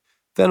rhythm,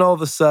 then all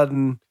of a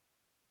sudden,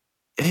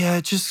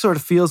 it just sort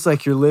of feels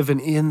like you're living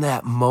in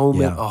that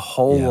moment a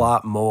whole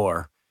lot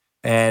more.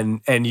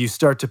 And you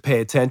start to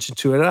pay attention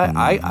to it. And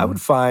I would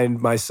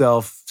find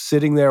myself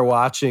sitting there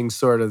watching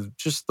sort of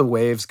just the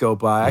waves go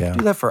by. I could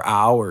do that for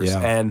hours. Yeah.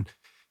 And,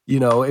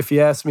 if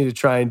you asked me to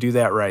try and do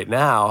that right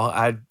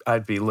now,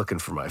 I'd be looking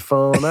for my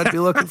phone. I'd be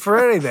looking for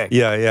anything.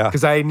 Yeah.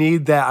 Because I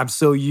need that. I'm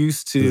so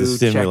used to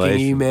checking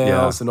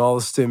emails and all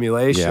the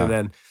stimulation. Yeah.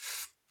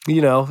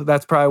 And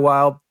that's probably why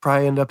I'll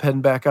probably end up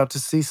heading back out to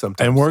sea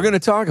sometime. And we're going to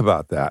talk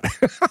about that.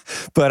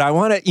 But I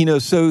want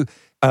to,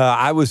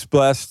 I was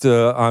blessed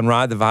on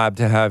Ride the Vibe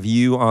to have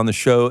you on the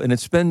show, and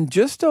it's been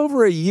just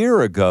over a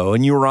year ago,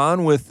 and you were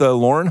on with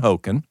Lauren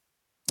Hoken,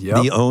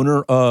 the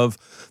owner of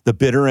the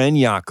Bitter End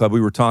Yacht Club.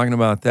 We were talking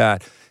about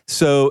that.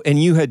 So,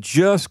 and you had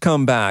just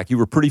come back. You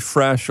were pretty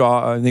fresh.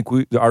 I think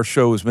our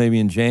show was maybe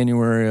in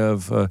January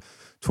of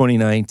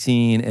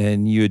 2019,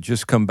 and you had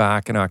just come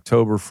back in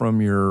October from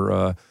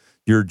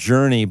your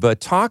journey. But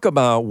talk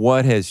about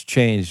what has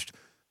changed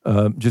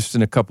just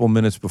in a couple of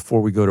minutes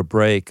before we go to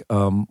break.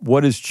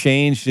 What has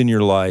changed in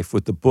your life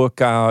with the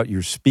book out?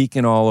 You're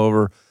speaking all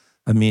over.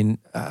 I mean,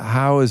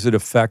 how has it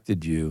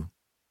affected you,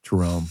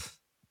 Jerome?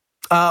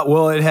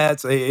 Well, it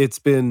has. It's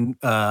been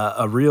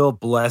a real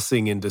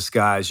blessing in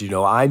disguise.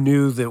 I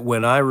knew that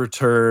when I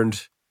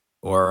returned,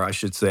 or I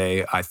should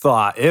say, I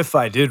thought if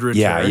I did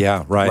return.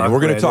 Yeah, right. And we're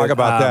going to talk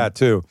about that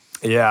too.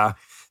 Yeah.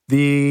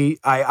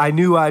 I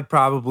knew I'd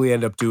probably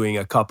end up doing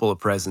a couple of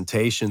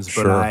presentations,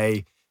 but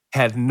I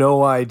had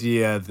no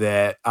idea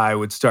that I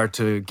would start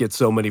to get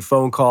so many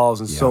phone calls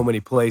and so many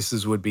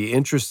places would be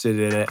interested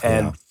in it.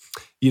 And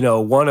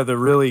one of the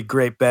really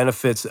great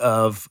benefits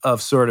of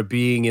sort of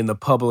being in the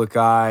public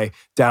eye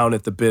down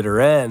at the bitter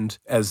end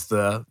as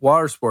the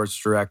water sports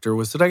director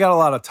was that I got a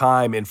lot of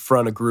time in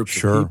front of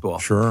groups of people.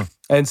 Sure.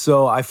 And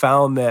so I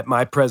found that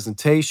my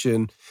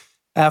presentation,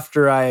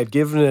 after I had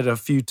given it a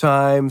few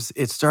times,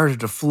 it started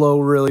to flow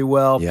really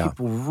well. Yeah.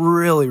 People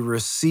really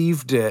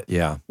received it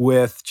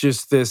with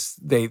just this,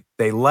 they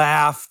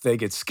laugh, they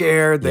get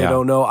scared, they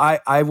don't know.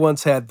 I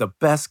once had the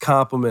best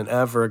compliment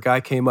ever. A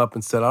guy came up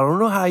and said, I don't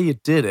know how you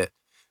did it,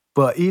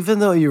 but even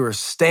though you were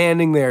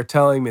standing there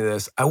telling me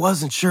this, I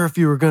wasn't sure if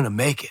you were going to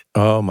make it.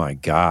 Oh my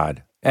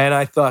God. And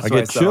I thought, I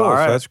get chills. All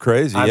right, that's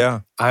crazy.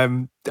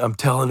 I'm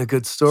telling a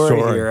good story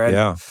here.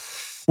 And,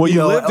 well,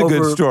 you lived a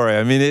good story.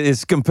 I mean,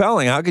 it's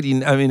compelling. How could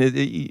you? I mean,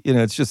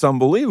 it's just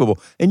unbelievable.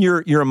 And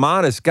you're a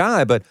modest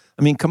guy, but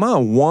I mean, come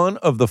on. One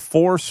of the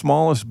 4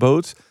 smallest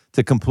boats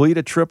to complete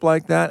a trip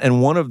like that,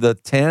 and one of the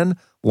 10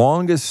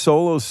 longest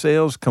solo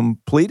sails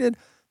completed.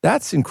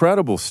 That's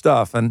incredible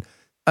stuff. And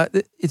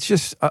it's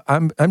just,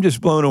 I'm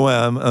just blown away.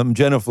 I'm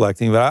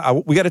genuflecting,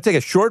 but we got to take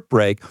a short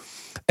break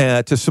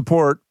to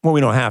support. Well,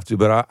 we don't have to,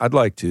 but I'd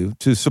like to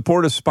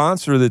support a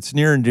sponsor that's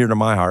near and dear to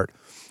my heart.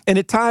 And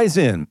it ties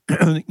in,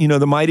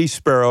 the Mighty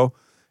Sparrow,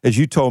 as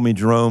you told me,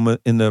 Jerome,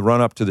 in the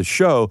run-up to the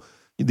show,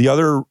 the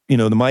other,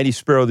 the Mighty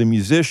Sparrow, the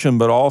musician,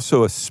 but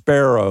also a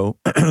sparrow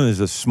is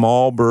a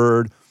small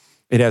bird.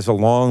 It has a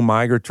long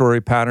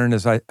migratory pattern,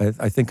 as I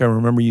think I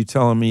remember you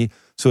telling me,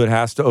 so it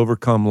has to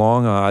overcome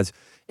long odds.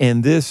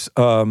 And this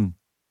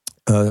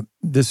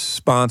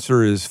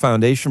sponsor is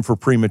Foundation for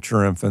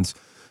Premature Infants,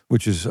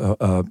 which is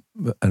an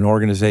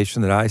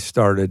organization that I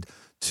started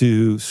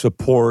to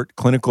support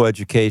clinical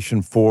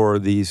education for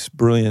these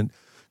brilliant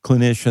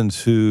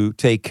clinicians who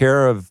take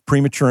care of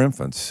premature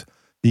infants,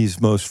 these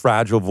most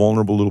fragile,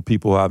 vulnerable little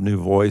people who have no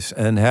voice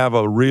and have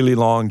a really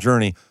long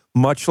journey,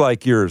 much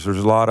like yours. There's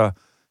a lot of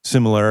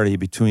similarity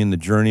between the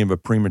journey of a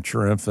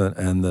premature infant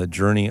and the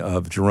journey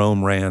of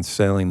Jerome Rand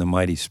sailing the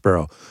Mighty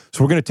Sparrow.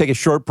 So we're going to take a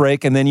short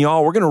break, and then,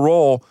 y'all, we're going to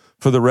roll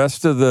for the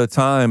rest of the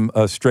time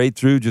straight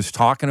through just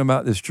talking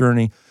about this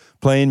journey,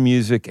 playing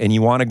music, and you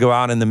want to go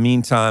out in the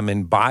meantime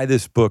and buy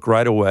this book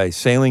right away,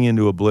 Sailing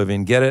into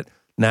Oblivion. Get it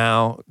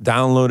now.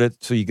 Download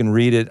it so you can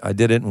read it. I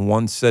did it in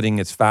one sitting.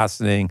 It's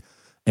fascinating,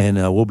 and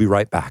we'll be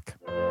right back.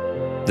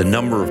 The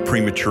number of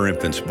premature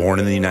infants born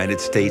in the United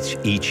States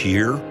each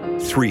year,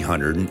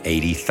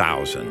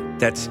 380,000.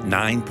 That's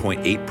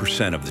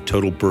 9.8% of the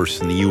total births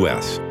in the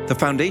U.S. The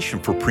Foundation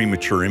for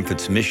Premature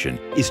Infants' mission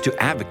is to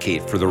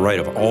advocate for the right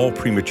of all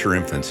premature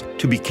infants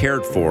to be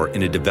cared for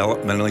in a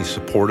developmentally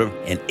supportive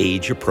and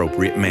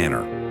age-appropriate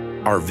manner.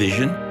 Our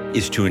vision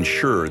is to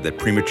ensure that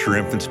Premature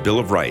Infants' Bill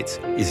of Rights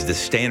is the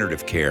standard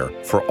of care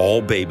for all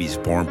babies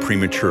born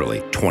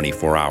prematurely,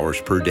 24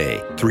 hours per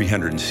day,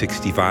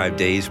 365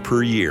 days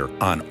per year,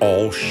 on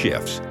all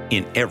shifts,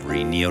 in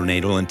every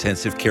neonatal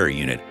intensive care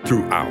unit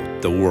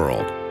throughout the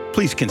world.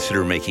 Please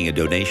consider making a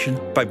donation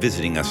by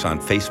visiting us on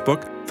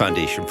Facebook,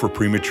 Foundation for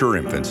Premature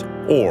Infants,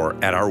 or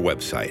at our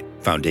website,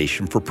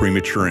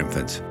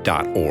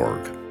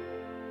 foundationforprematureinfants.org.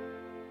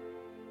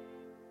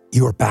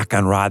 You are back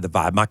on Ride the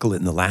Vibe. Michael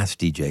Litton, the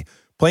last DJ,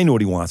 playing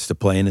what he wants to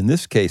play, and in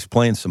this case,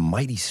 playing some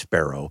Mighty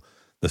Sparrow,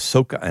 the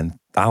Soca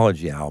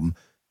Anthology album,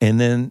 and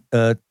then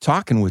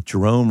talking with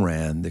Jerome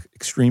Rand, the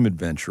extreme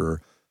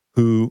adventurer,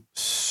 who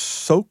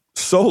solo,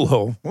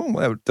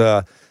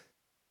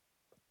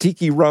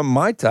 Tiki Rum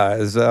Mai Tai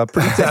is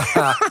pretty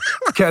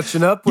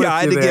catching up with you. Yeah,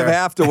 I had to give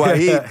half to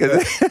Wahid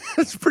because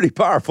it's pretty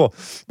powerful.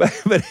 But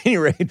at any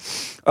rate,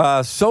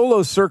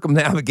 solo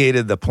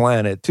circumnavigated the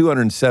planet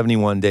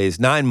 271 days,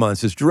 9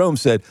 months. As Jerome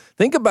said,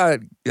 think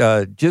about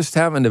just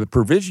having to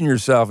provision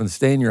yourself and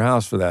stay in your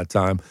house for that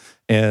time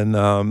and,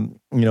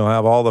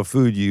 have all the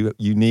food you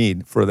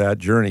need for that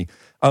journey.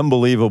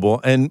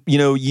 Unbelievable. And,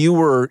 we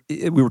were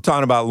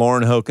talking about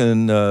Lauren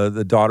Hoken,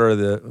 the daughter of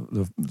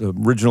the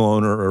original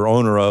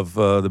owner of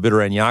the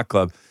Bitter End Yacht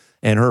Club,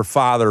 and her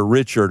father,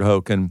 Richard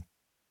Hoken,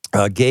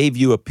 gave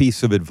you a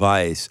piece of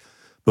advice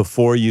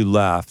before you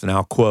left, and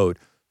I'll quote,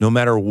 "No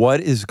matter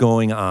what is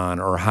going on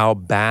or how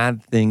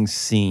bad things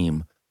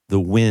seem, the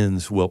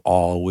winds will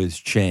always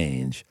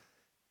change."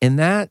 And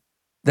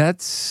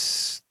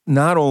that's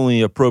not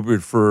only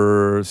appropriate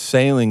for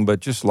sailing, but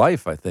just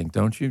life, I think,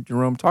 don't you,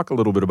 Jerome? Talk a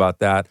little bit about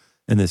that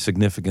and the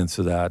significance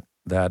of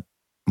that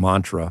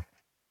mantra.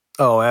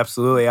 Oh,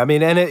 absolutely. I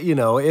mean, and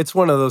it's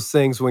one of those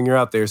things when you're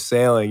out there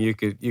sailing, you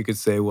could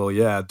say, well,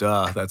 yeah,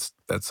 duh,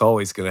 that's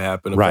always going to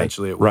happen.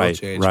 Eventually it will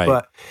change. Right.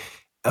 But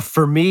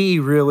for me,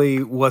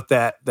 really what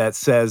that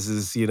says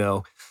is,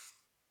 you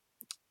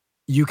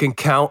can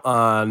count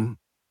on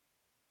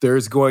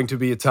there's going to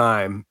be a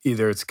time,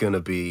 either it's going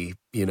to be,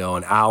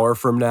 an hour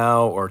from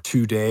now or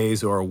 2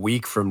 days or a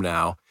week from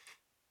now,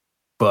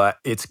 but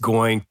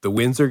the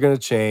winds are going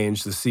to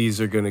change, the seas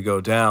are going to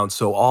go down.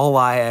 So all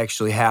I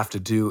actually have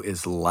to do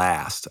is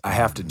last. I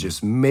have to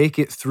just make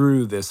it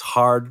through this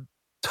hard,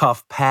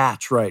 tough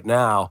patch right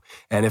now.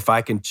 And if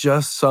I can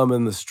just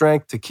summon the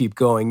strength to keep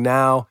going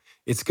now,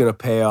 it's going to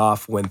pay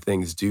off when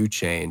things do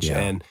change. Yeah.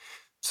 And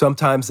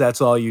sometimes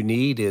that's all you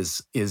need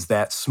is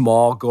that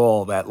small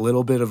goal, that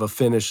little bit of a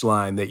finish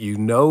line that you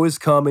know is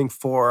coming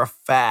for a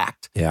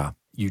fact. Yeah.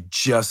 You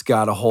just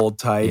got to hold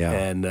tight,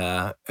 and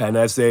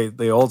as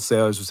the old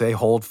sailors would say,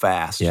 hold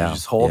fast. Yeah. You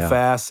just hold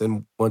fast,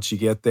 and once you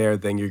get there,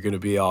 then you're going to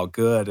be all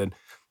good. And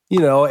you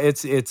know,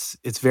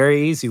 it's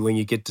very easy when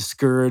you get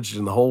discouraged,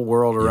 and the whole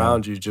world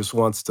around you just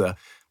wants to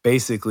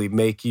basically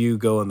make you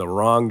go in the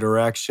wrong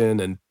direction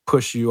and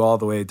push you all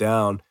the way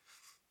down.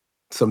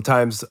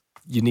 Sometimes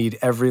you need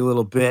every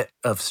little bit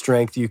of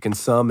strength you can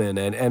summon,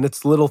 and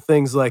it's little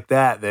things like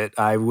that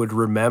I would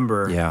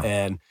remember. Yeah.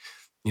 And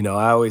you know,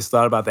 I always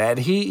thought about that. And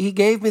he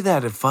gave me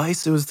that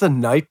advice. It was the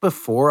night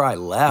before I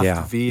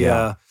left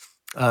via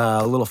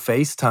a little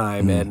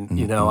FaceTime. And,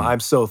 you know,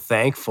 I'm so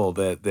thankful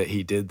that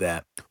he did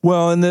that.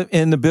 Well, and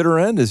the bitter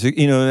end is,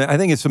 you know, I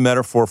think it's a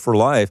metaphor for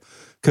life,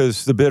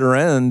 because the bitter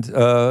end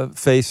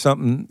faced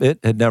something it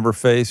had never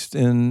faced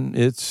in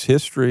its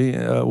history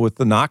with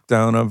the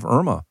knockdown of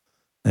Irma,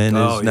 and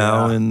is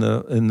now in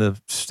the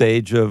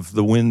stage of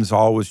the winds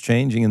always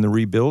changing and the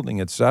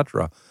rebuilding,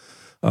 etc.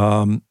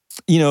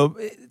 You know,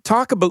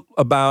 talk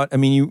about. I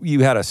mean,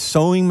 you had a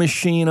sewing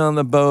machine on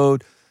the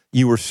boat.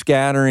 You were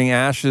scattering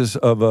ashes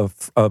of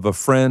a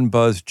friend,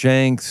 Buzz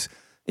Jenks.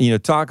 You know,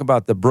 talk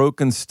about the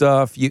broken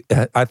stuff.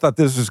 I thought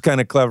this was kind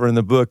of clever in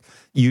the book.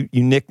 You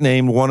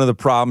nicknamed one of the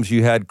problems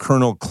you had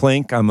Colonel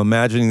Clink. I'm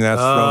imagining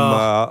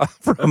that's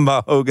from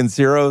Hogan's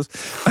Heroes.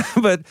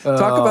 But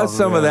talk about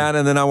some of that,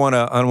 and then I want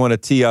to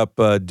tee up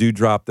 "Do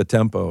Drop the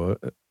Tempo."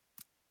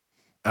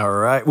 All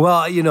right.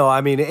 Well, you know,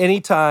 I mean,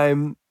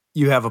 anytime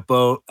you have a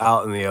boat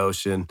out in the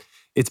ocean,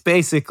 it's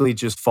basically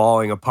just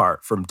falling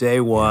apart from day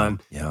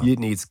one. Yeah. It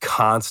needs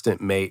constant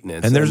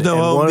maintenance, and there's no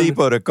Home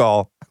Depot to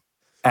call.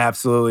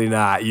 Absolutely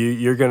not.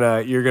 You're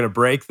gonna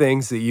break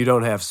things that you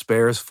don't have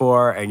spares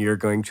for, and you're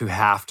going to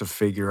have to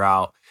figure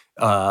out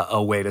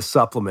a way to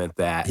supplement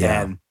that.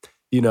 Yeah. And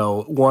you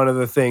know, one of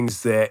the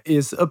things that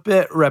is a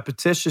bit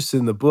repetitious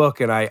in the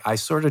book, and I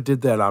sort of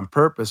did that on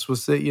purpose,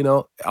 was that, you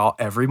know,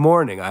 every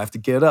morning I have to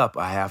get up.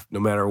 No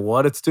matter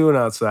what it's doing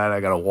outside, I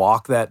got to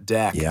walk that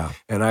deck. Yeah.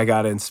 And I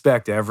got to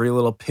inspect every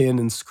little pin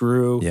and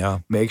screw. Yeah.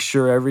 Make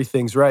sure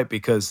everything's right,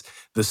 because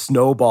the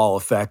snowball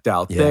effect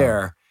out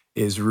there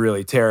is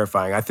really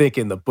terrifying. I think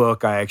in the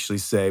book I actually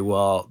say,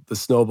 well, the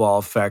snowball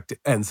effect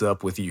ends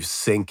up with you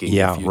sinking.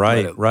 Yeah,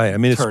 right. I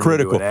mean, it's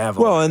critical.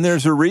 Well, and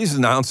there's a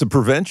reason, ounce of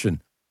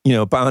prevention. You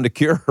know, pound of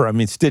cure. I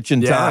mean, stitch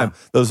in time.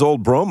 Those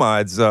old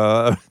bromides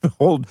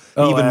hold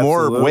even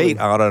more weight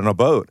out on a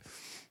boat.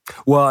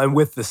 Well, and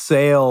with the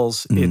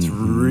sails, it's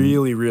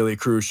really, really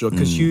crucial,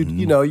 because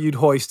you'd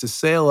hoist a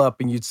sail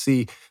up and you'd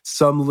see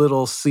some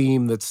little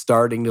seam that's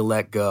starting to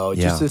let go.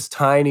 Just this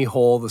tiny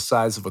hole the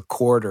size of a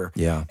quarter.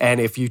 Yeah. And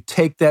if you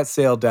take that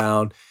sail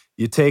down,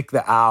 you take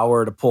the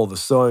hour to pull the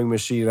sewing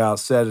machine out,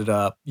 set it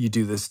up, you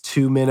do this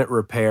 2-minute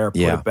repair,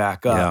 put it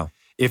back up. Yeah.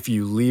 If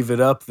you leave it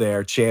up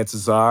there,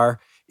 chances are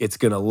it's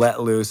going to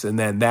let loose, and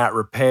then that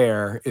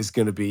repair is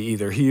going to be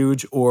either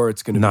huge or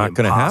it's going to be not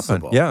going to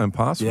happen. Yeah,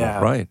 impossible. Yeah.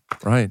 Right.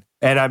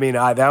 And I mean,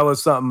 that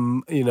was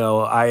something, you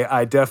know,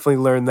 I definitely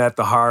learned that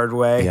the hard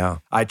way. Yeah.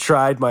 I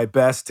tried my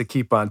best to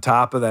keep on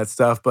top of that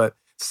stuff, but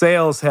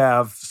sails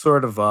have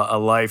sort of a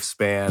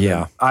lifespan.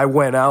 Yeah. And I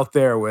went out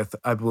there with,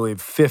 I believe,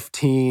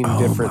 15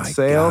 different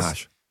sails.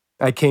 Gosh.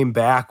 I came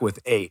back with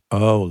 8.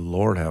 Oh,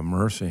 Lord have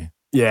mercy.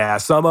 Yeah,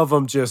 some of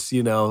them just,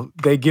 you know,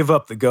 they give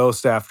up the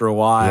ghost after a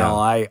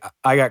while. Yeah.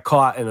 I got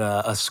caught in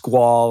a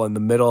squall in the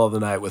middle of the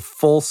night with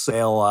full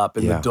sail up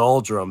in the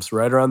doldrums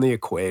right around the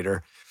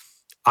equator.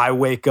 I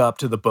wake up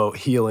to the boat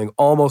heeling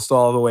almost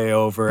all the way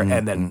over,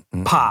 and then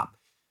pop,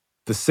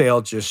 the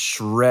sail just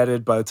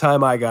shredded. By the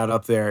time I got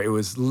up there, it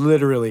was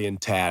literally in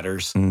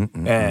tatters,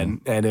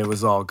 and it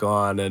was all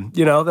gone. And,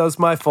 you know, that was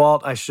my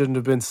fault. I shouldn't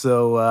have been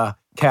so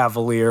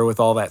cavalier with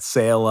all that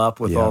sail up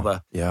with all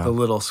the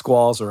little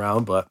squalls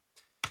around, but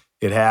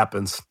it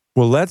happens.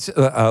 Well,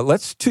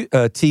 let's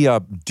tee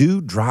up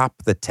 "Do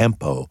Drop the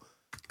Tempo,"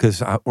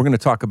 because we're going to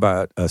talk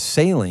about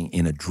sailing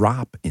in a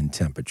drop in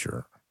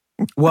temperature.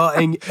 Well,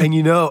 and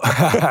you know,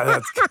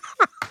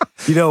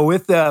 you know,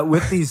 with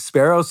these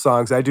Sparrow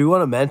songs, I do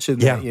want to mention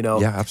that, you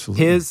know,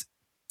 absolutely.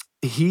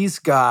 He's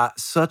got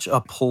such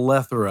a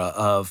plethora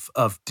of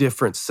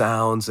different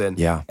sounds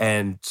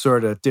and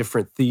sort of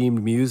different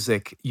themed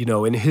music. You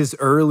know, in his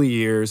early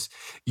years,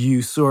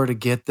 you sort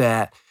of get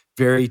that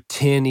very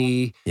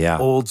tinny,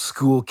 old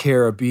school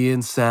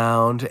Caribbean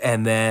sound.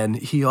 And then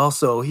he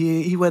also,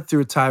 he went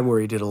through a time where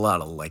he did a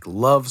lot of like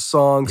love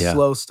songs,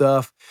 slow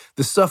stuff.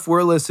 The stuff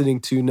we're listening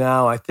to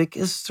now, I think,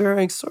 is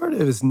during sort of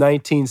his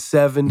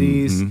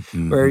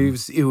 1970s, where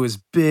it was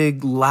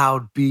big,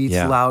 loud beats,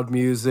 loud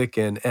music,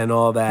 and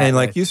all that. And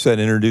like you said,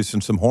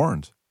 introducing some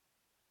horns.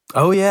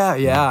 Oh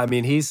yeah. I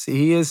mean,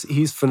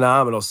 he's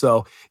phenomenal.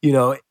 So, you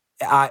know,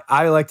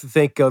 I like to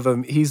think of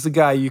him. He's the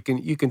guy you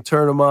can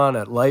turn him on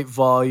at light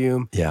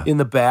volume in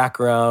the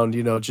background,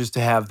 you know, just to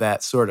have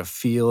that sort of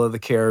feel of the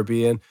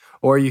Caribbean.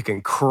 Or you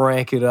can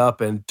crank it up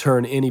and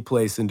turn any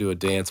place into a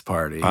dance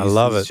party. I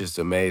love it. It's just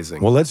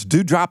amazing. Well, let's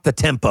drop the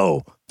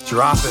tempo.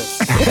 Drop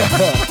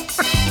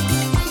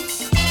it.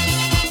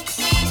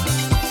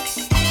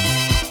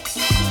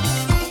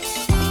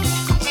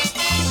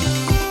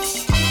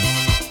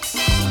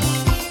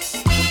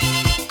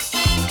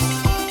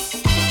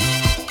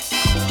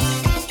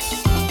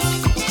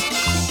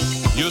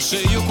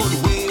 say you could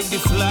wave the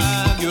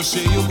flag, you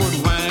say you could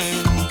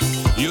whine.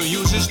 You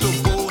use this to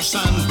boast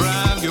and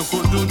brag, you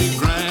could do the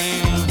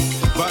grind.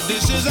 But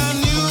this is a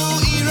new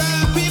era,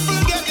 people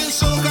getting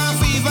soca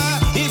fever.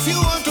 If you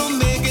want to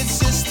make it,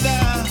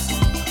 sister,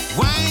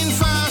 whine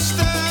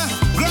faster,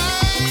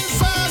 grind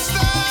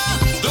faster.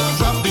 Don't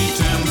drop the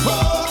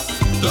tempo,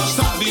 don't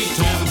stop the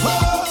tempo,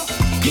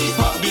 keep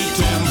up the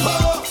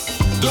tempo,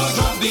 don't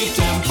drop the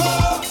tempo.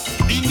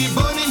 In the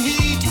burning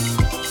heat,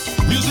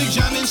 music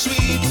jamming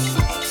sweet.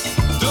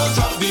 Don't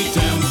drop the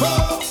tempo,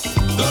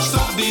 don't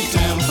stop the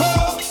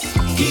tempo,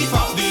 keep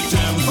up the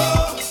tempo,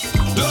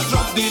 don't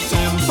drop the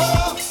tempo.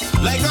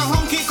 Like a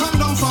honky come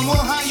down from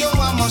Ohio,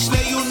 I must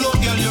let you know,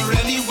 girl, you're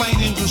really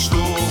whining too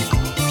slow.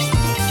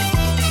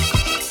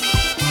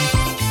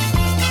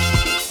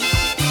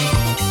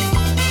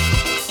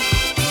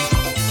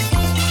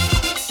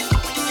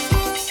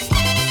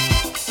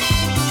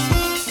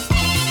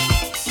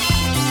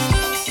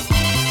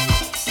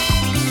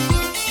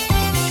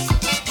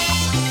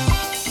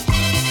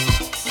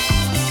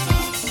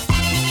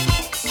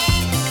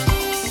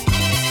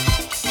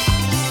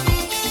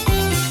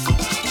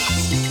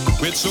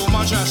 With so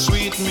much of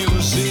sweet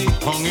music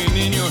hanging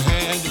in your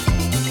head,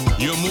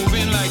 you're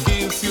moving like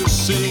if you're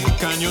sick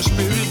and your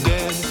spirit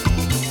dead.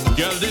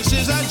 Girl, this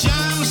is a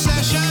jam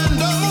session,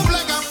 don't move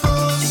like a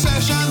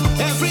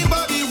procession.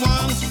 Everybody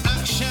wants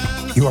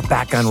action. You are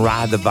back on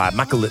Ride the Vibe.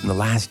 Michael Litton, the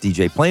last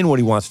DJ, playing what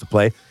he wants to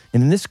play.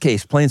 And in this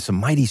case, playing some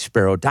Mighty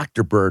Sparrow,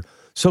 Dr. Bird,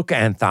 Soca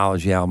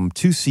Anthology album,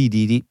 2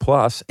 CD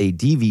plus a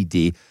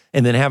DVD,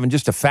 and then having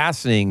just a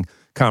fascinating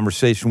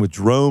conversation with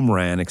Jerome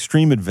Rand,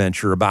 Extreme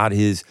Adventure, about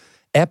his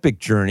epic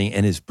journey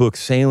and his book,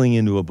 Sailing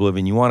into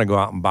Oblivion. You want to go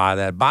out and buy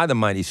that. Buy the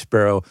Mighty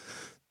Sparrow.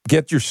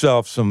 Get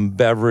yourself some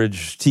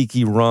beverage,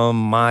 tiki rum,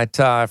 Mai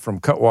Tai from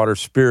Cutwater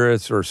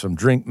Spirits, or some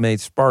Drink Mate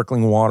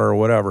sparkling water or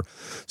whatever.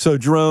 So,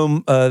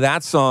 Jerome,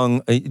 that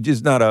song,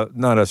 just not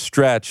a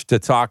stretch to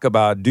talk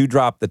about do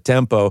drop the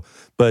tempo,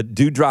 but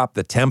do drop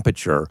the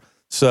temperature.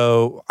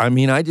 So, I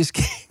mean, I just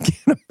can't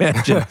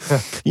imagine,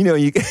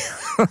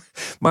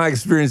 my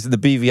experience in the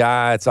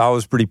BVI, it's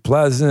always pretty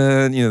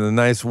pleasant, the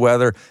nice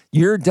weather.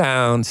 You're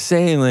down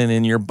sailing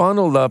and you're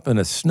bundled up in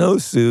a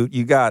snowsuit.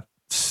 You got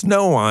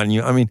snow on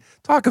you. I mean,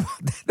 talk about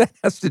that. That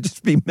has to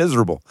just be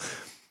miserable.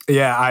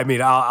 Yeah, I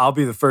mean, I'll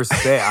be the first to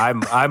say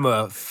I'm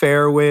a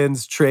fair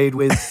winds, trade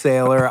winds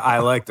sailor. I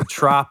like the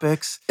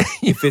tropics.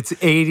 If it's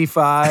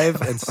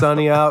 85 and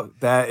sunny out,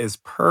 that is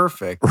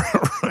perfect.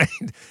 Right.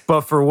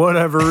 But for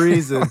whatever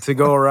reason, to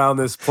go around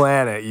this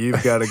planet,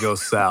 you've got to go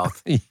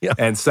south. Yeah.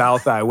 And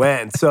south I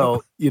went.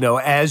 So,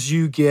 as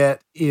you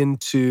get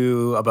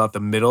into about the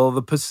middle of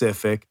the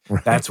Pacific,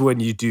 right, that's when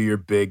you do your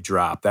big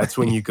drop. That's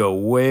when you go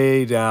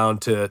way down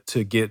to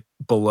get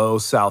below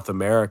South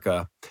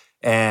America.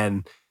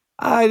 And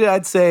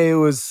I'd say it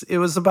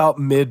was about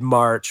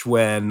mid-March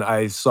when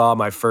I saw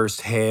my first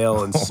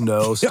hail and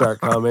snow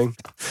start coming.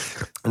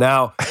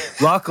 Now,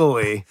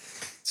 luckily,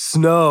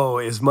 snow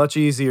is much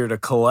easier to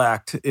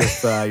collect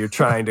if you're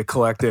trying to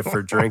collect it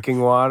for drinking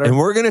water. And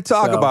we're going to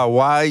talk about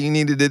why you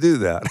needed to do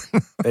that.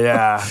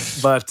 Yeah,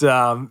 but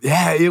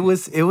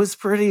it was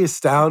pretty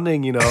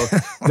astounding.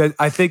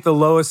 I think the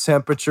lowest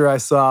temperature I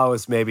saw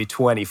was maybe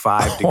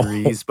 25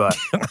 degrees. But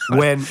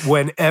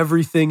when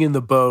everything in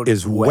the boat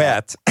is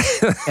wet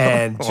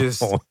and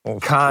just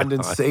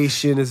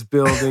condensation is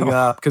building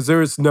up, because there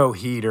was no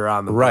heater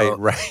on the boat.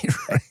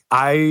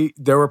 Right.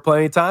 There were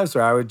plenty of times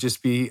where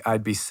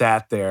I'd be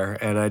sat there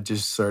and I'd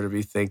just sort of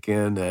be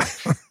thinking, and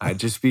I'd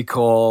just be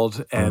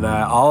cold, and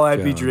all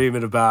I'd be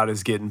dreaming about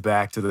is getting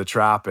back to the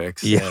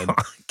tropics. Yeah, and,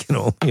 I can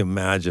only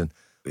imagine.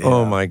 Yeah.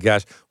 Oh my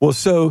gosh. Well,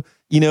 so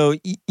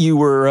you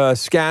were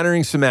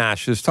scattering some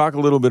ashes. Talk a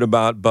little bit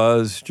about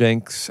Buzz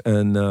Jenks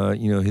and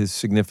his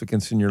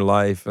significance in your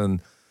life,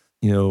 and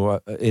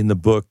in the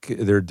book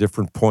there are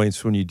different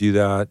points when you do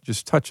that.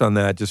 Just touch on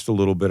that just a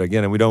little bit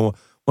again, and we don't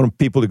want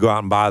people to go out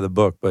and buy the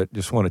book, but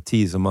just want to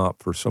tease them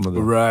up for some of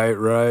the...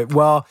 Right.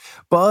 Well,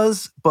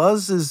 Buzz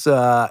is,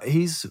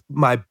 he's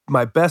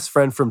my best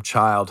friend from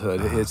childhood.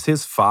 It's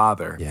his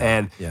father.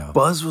 Yeah, and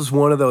Buzz was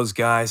one of those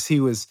guys. He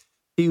had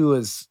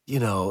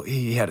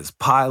his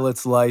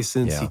pilot's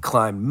license. Yeah. He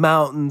climbed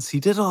mountains. He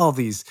did all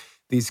these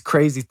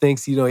crazy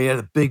things. He had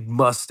a big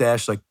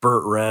mustache like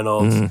Burt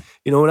Reynolds.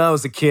 Mm-hmm. When I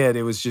was a kid,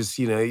 it was just,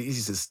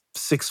 he's just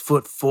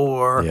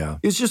 6'4". Yeah.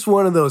 He was just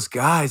one of those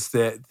guys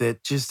that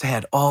just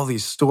had all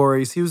these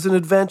stories. He was an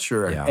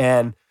adventurer. Yeah.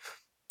 And,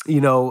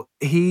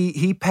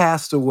 he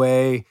passed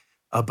away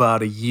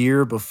about a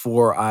year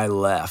before I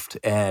left.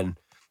 And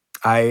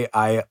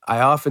I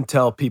often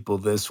tell people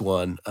this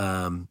one,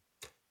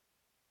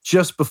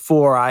 just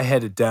before I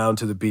headed down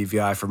to the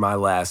BVI for my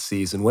last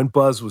season, when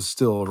Buzz was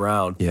still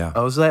around,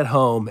 I was at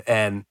home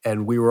and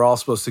we were all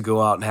supposed to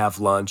go out and have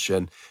lunch.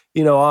 And,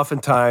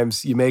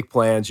 oftentimes you make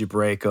plans, you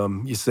break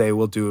them, you say,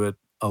 we'll do it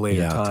a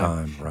later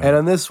time. Right. And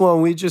on this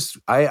one,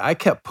 I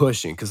kept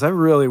pushing because I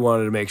really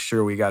wanted to make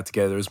sure we got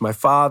together. It was my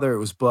father, it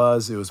was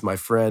Buzz, it was my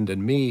friend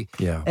and me.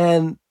 Yeah.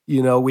 And,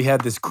 we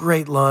had this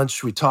great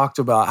lunch. We talked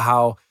about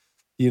how,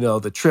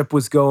 the trip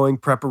was going,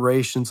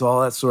 preparations,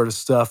 all that sort of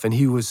stuff. And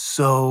he was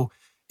so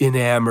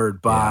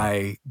enamored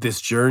by this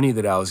journey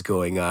that I was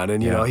going on.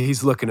 And,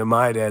 he's looking at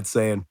my dad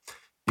saying,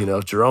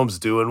 Jerome's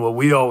doing what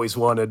we always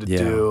wanted to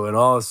do and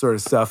all this sort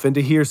of stuff. And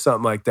to hear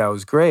something like that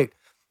was great.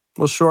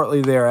 Well,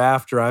 shortly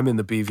thereafter, I'm in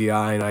the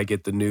BVI and I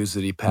get the news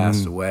that he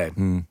passed away.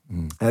 And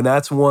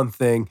that's one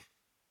thing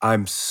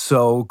I'm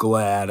so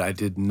glad I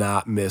did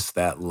not miss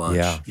that lunch.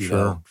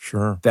 Yeah,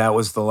 sure. That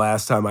was the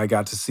last time I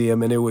got to see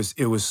him. And it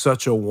was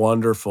such a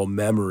wonderful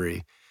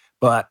memory.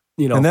 But,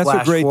 and that's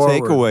a great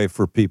takeaway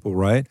for people,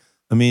 right?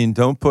 I mean,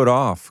 don't put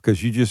off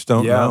because you just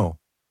don't know.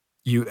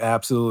 You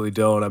absolutely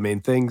don't. I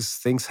mean,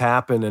 things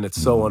happen and it's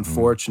so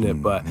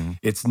unfortunate, but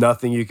it's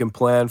nothing you can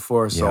plan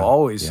for. So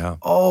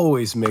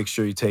always make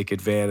sure you take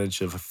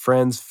advantage of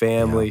friends,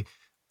 family,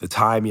 the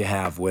time you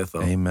have with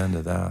them. Amen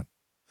to that.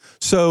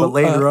 So but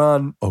later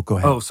on. Oh, go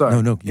ahead. Oh,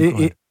 sorry. No, go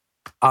ahead.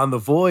 On the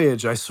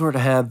voyage, I sort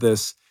of had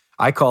this,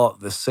 I call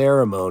it the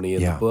ceremony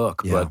in the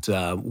book, but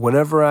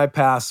whenever I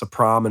pass a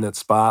prominent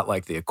spot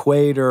like the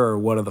equator or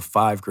one of the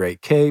 5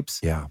 Great Capes,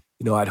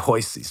 I'd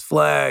hoist these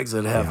flags,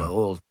 I'd have a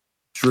little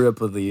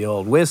drip of the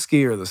old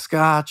whiskey or the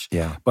scotch.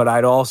 Yeah. But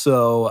I'd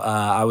also,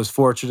 I was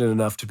fortunate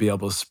enough to be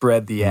able to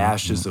spread the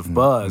ashes of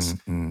Buzz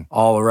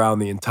all around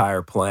the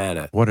entire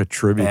planet. What a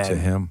tribute to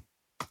him.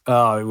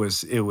 Oh, it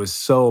was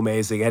so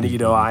amazing. And,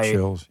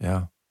 chills,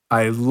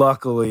 I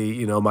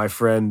luckily, my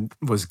friend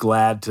was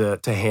glad to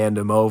hand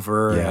him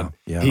over and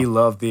he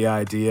loved the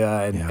idea.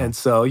 And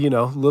so,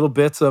 little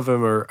bits of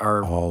him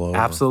are all over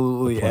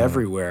absolutely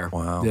everywhere.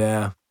 Wow.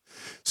 Yeah.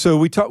 So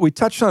we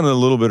touched on it a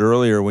little bit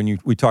earlier when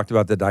we talked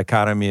about the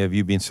dichotomy of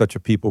you being such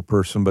a people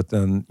person, but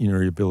then,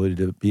 your ability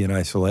to be in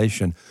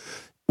isolation.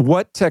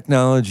 What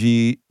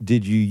technology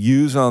did you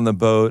use on the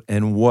boat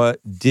and what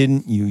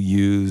didn't you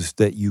use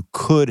that you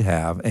could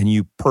have and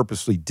you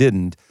purposely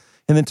didn't?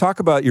 And then talk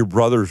about your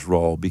brother's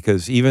role,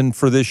 because even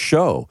for this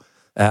show,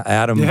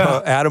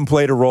 Adam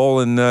played a role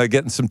in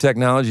getting some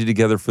technology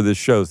together for this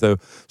show.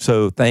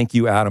 So thank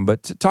you, Adam.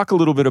 But talk a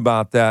little bit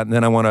about that, and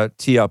then I want to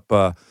tee up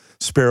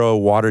Sparrow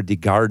Water de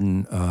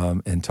Garden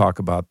and talk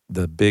about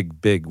the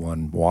big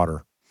one,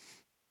 water.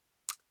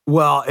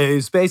 Well, it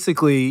was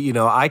basically,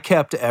 I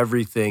kept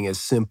everything as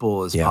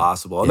simple as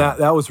possible. And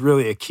that was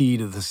really a key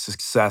to the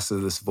success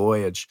of this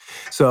voyage.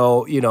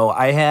 So,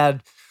 I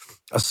had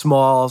a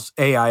small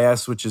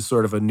AIS, which is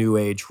sort of a new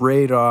age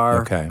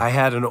radar. Okay. I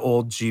had an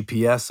old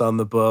GPS on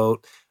the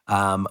boat.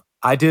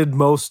 I did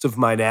most of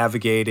my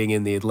navigating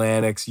in the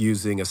Atlantics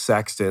using a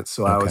sextant,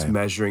 so I was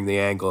measuring the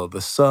angle of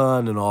the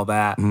sun and all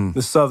that.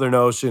 The Southern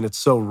Ocean, it's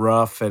so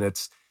rough and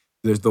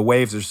the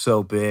waves are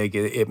so big,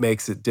 it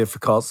makes it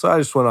difficult. So I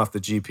just went off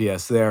the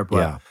GPS there.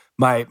 But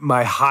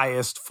my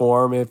highest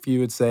form, if you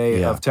would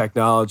say, of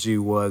technology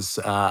was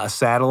a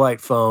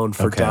satellite phone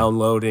for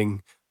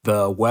downloading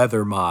the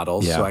weather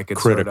models, so I could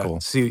sort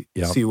of see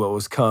what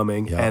was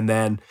coming. Yep. And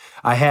then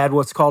I had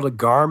what's called a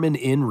Garmin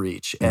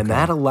InReach, and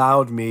that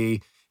allowed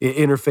me, it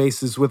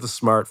interfaces with a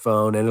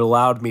smartphone, and it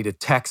allowed me to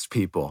text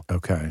people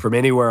from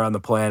anywhere on the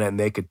planet, and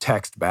they could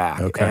text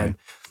back. And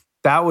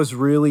that was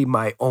really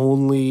my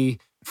only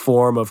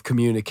form of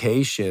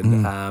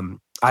communication.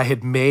 I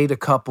had made a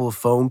couple of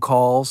phone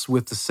calls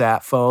with the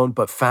sat phone,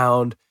 but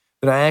found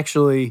that I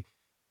actually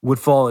would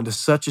fall into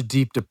such a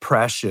deep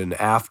depression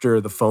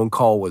after the phone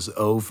call was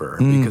over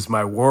because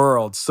my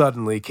world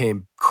suddenly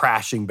came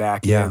crashing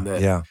back in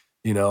that,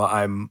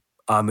 I'm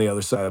on the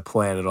other side of the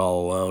planet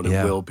all alone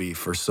and will be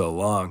for so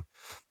long.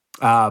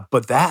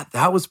 But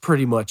that was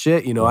pretty much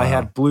it. I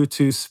had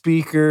Bluetooth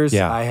speakers.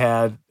 I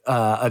had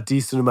a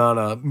decent amount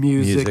of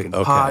music and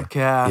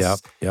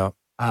podcasts.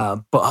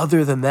 But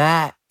other than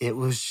that, it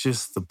was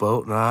just the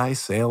boat and I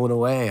sailing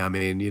away. I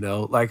mean,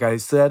 like I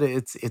said,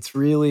 it's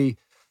really...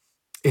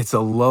 It's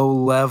a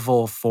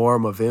low-level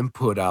form of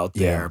input out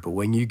there, but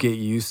when you get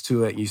used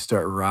to it and you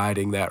start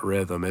riding that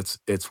rhythm,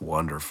 it's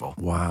wonderful.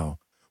 Wow.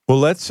 Well,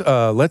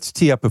 let's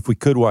tee up, if we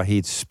could,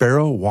 Wahid,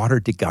 Sparrow Water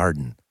de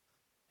Garden.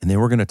 And then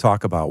we're going to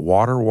talk about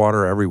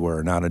water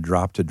everywhere, not a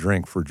drop to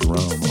drink for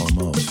Jerome,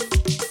 almost.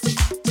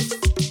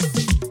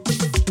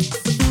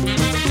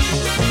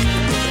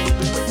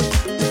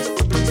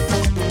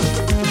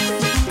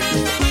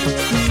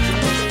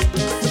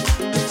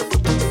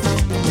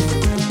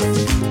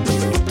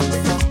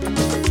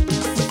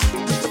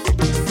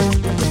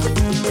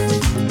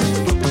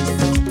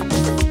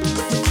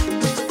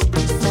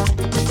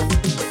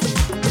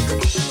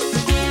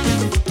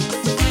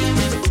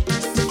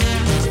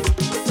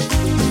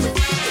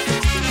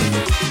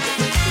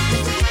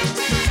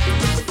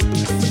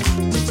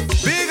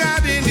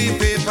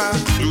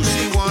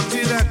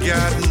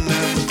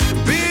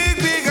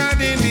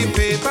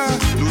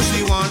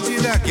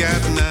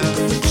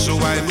 So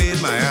I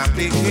made my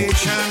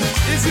application.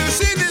 If you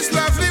see this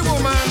lovely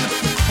woman,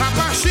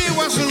 Papa, she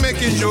wasn't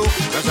making joke.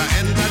 As I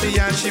entered the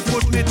yard, she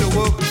put me to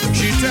work.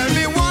 She tell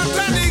me,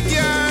 water the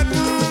garden.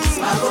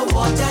 Sparrow,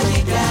 water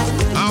the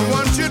garden. I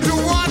want you to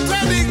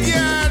water the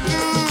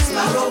garden.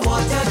 Sparrow,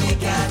 water the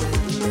garden.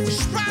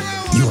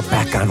 You are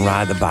back on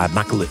Ride the Vibe.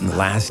 Michael Litton, the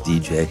last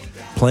DJ,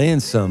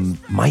 playing some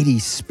Mighty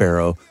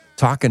Sparrow,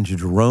 talking to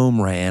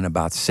Jerome Rand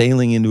about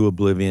sailing into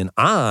oblivion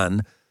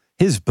on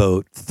his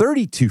boat,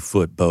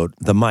 32-foot boat,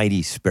 the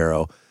Mighty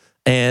Sparrow.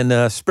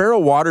 And Sparrow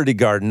Water to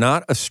Garden,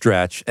 not a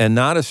stretch, and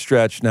not a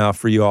stretch now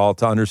for you all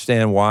to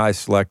understand why I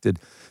selected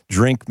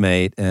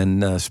Drinkmate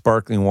and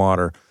sparkling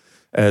water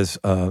as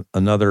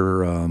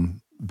another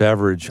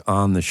beverage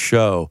on the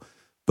show.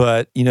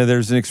 But, you know,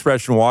 there's an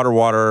expression,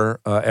 water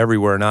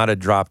everywhere, not a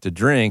drop to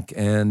drink.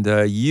 And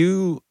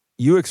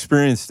you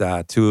experienced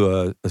that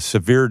to a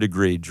severe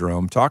degree,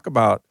 Jerome. Talk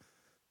about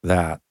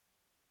that.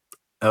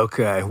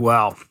 Okay,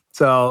 well,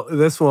 so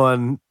this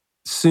one,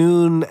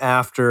 soon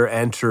after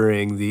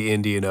entering the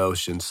Indian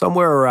Ocean,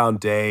 somewhere around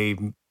day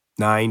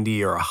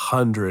 90 or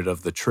 100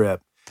 of the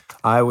trip,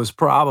 I was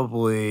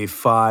probably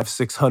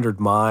 500-600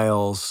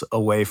 miles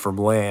away from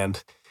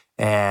land,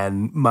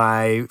 and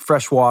my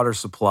freshwater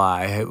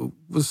supply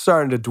was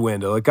starting to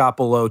dwindle. It got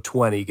below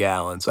 20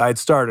 gallons. I had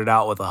started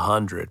out with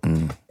 100,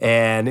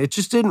 and it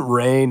just didn't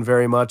rain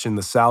very much in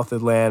the South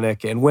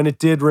Atlantic. And when it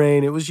did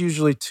rain, it was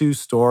usually too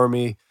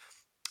stormy,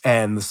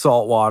 and the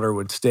salt water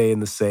would stay in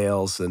the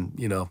sails. And,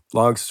 you know,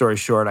 long story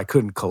short, I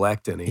couldn't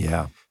collect any.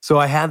 Yeah. So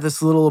I had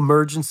this little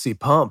emergency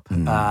pump,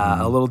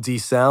 a little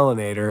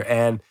desalinator,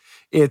 and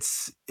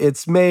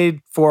it's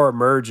made for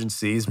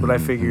emergencies, but I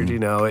figured, you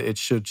know, it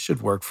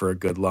should work for a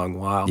good long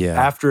while. Yeah.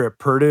 After it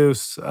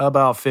produced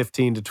about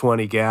 15 to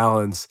 20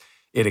 gallons,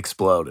 it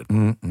exploded.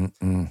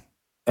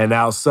 And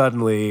now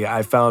suddenly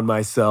I found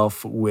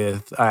myself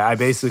with, I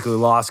basically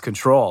lost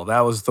control.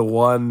 That was the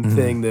one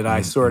thing that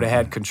I sort of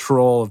had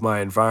control of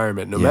my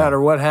environment. No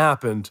matter what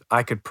happened,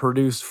 I could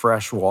produce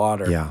fresh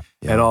water. Yeah.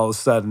 And all of a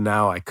sudden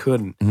now I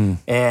couldn't.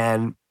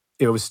 And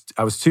I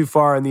was too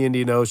far in the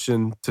Indian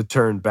Ocean to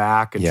turn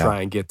back and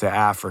try and get to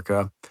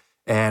Africa.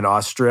 And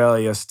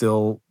Australia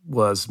still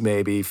was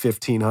maybe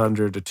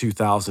 1,500 to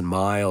 2,000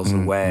 miles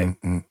away.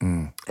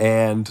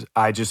 And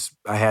I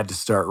had to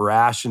start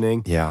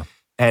rationing. Yeah.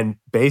 And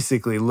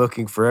basically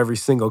looking for every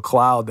single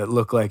cloud that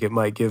looked like it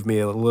might give me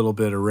a little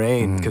bit of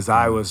rain, because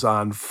I was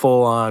on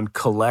full-on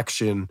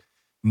collection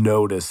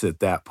notice at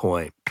that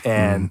point.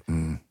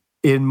 And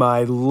in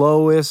my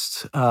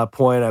lowest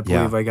point, I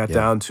believe I got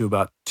down to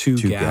about 2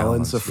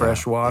 gallons of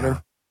fresh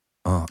water.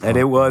 And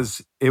it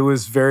was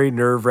very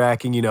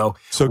nerve-wracking, you know.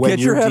 So get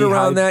your head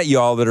around that,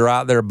 y'all that are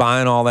out there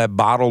buying all that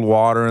bottled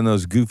water and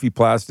those goofy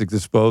plastic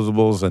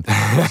disposables. And,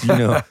 you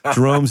know,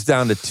 Jerome's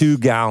down to 2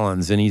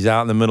 gallons and he's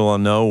out in the middle of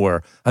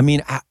nowhere. I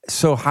mean,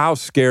 so how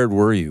scared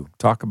were you?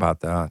 Talk about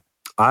that.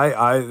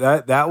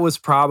 That was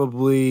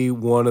probably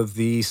one of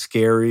the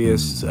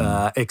scariest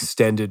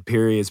extended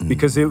periods,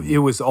 because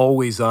it was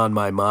always on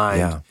my mind.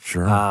 Yeah,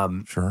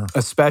 sure.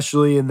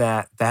 Especially in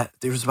that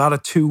there was about a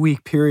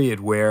 2-week period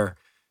where,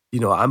 you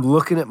know, I'm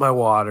looking at my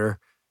water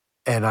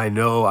and I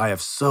know I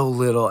have so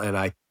little and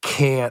I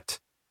can't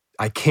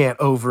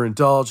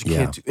overindulge,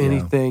 can't do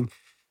anything.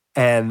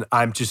 And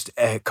I'm just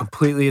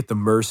completely at the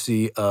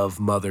mercy of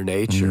Mother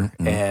Nature.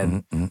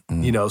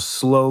 You know,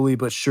 slowly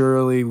but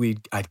surely,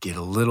 I'd get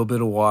a little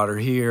bit of water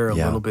here, a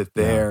little bit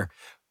there.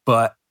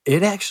 But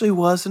it actually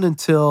wasn't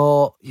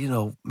until, you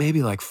know,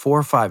 maybe like 4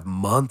 or 5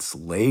 months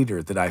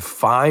later that I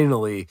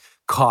finally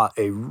caught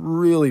a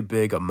really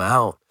big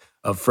amount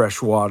of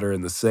fresh water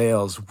in the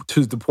sails,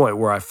 to the point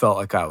where I felt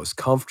like I was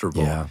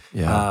comfortable.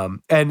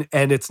 And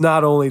it's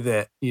not only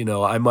that, you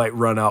know, I might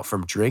run out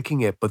from drinking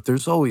it, but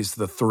there's always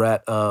the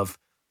threat of,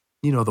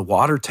 you know, the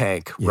water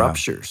tank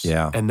ruptures.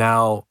 And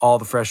now all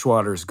the fresh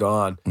water is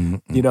gone.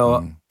 You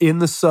know, in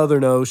the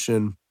Southern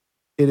Ocean,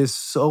 it is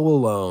so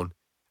alone,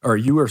 or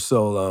you are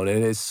so alone,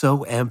 and it's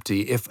so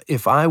empty.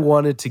 If I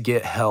wanted to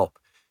get help,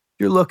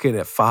 you're looking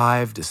at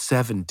 5 to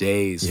 7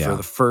 days for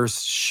the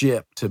first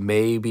ship to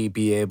maybe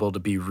be able to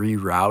be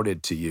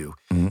rerouted to you.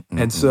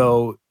 And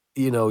so,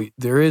 you know,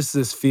 there is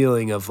this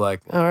feeling of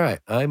like, all right,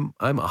 I'm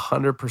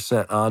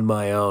 100% on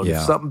my own. If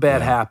something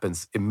bad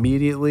happens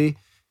immediately,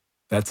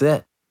 that's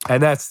it.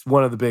 And that's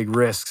one of the big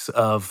risks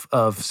of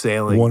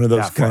sailing. One of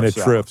those kind of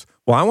trips.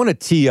 Well, I want to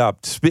tee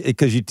up,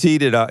 because you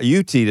teed it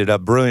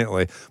up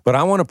brilliantly, but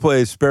I want to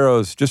play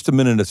just a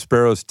minute of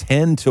Sparrows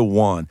 10 to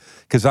 1,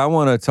 because I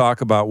want to talk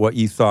about what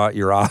you thought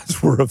your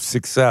odds were of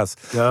success.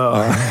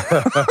 So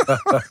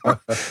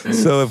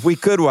if we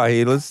could,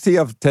 Wahid, let's tee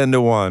up 10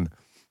 to 1.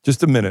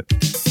 Just a minute.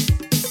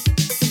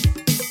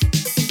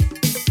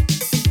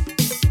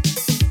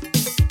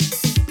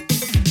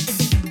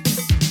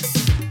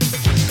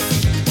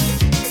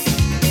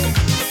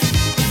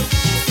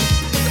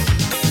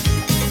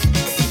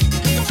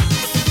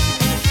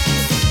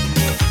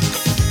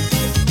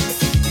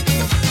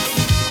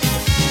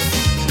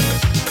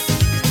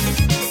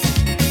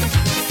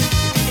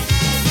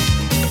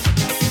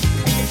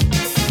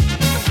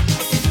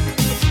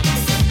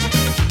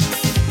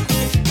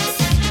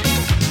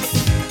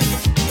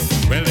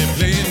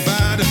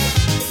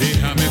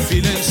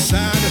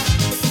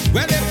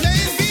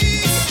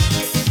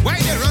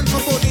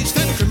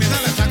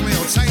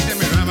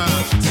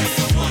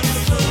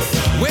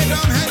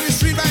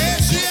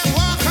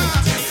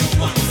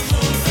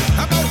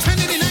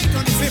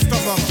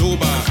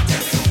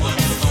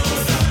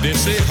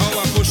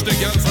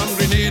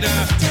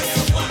 leader.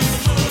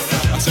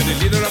 I said the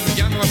leader of the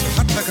gang was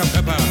hot like a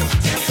pepper.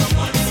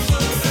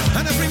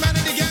 And every man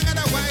in the gang had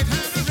a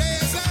white-handed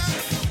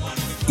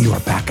razor. You are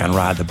back on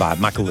Ride the Vibe.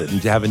 Michael Litton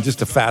having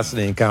just a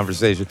fascinating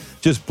conversation,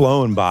 just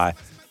blown by,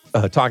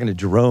 talking to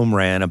Jerome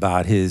Rand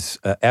about his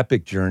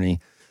epic journey,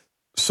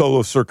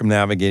 solo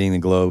circumnavigating the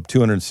globe,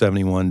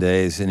 271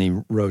 days, and he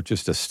wrote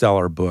just a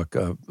stellar book,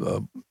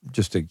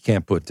 just a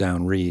can't put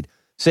down read,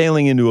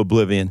 Sailing into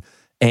Oblivion.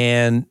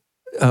 And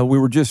we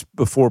were just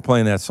before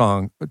playing that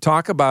song,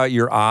 talk about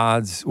your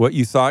odds, what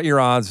you thought your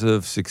odds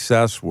of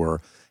success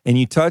were. And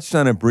you touched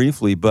on it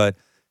briefly, but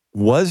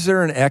was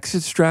there an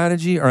exit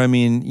strategy? Or, I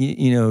mean,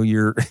 you know,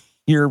 you're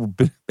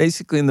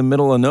basically in the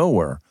middle of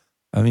nowhere.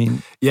 I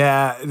mean.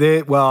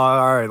 Yeah. Well,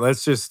 all right.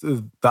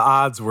 The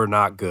odds were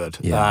not good.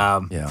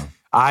 Yeah.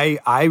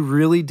 I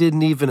really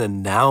didn't even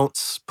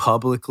announce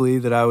publicly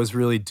that I was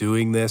really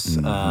doing this.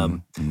 You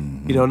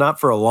know, not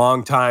for a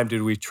long time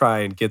did we try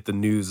and get the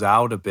news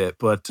out a bit,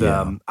 but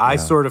I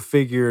sort of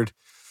figured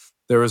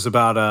there was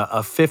about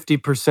a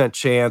 50%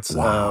 chance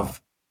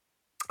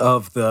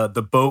of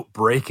the boat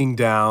breaking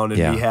down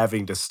and me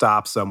having to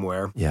stop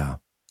somewhere. Yeah.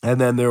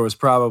 And then there was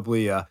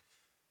probably a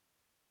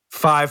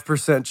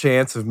 5%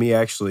 chance of me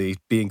actually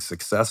being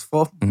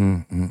successful.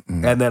 And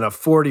then a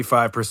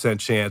 45%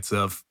 chance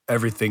of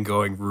everything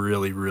going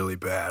really, really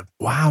bad.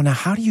 Wow. Now,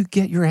 how do you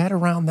get your head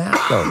around that,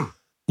 though?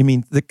 I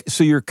mean,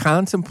 so you're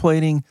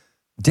contemplating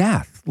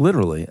death,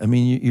 literally. I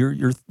mean,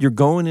 you're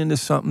going into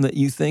something that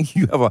you think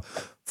you have a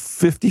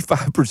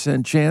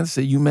 55% chance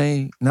that you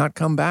may not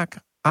come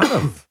back out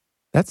of.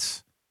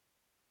 That's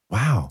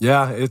wow.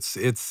 Yeah,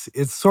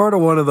 it's sort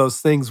of one of those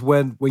things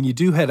when you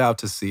do head out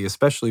to sea,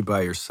 especially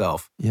by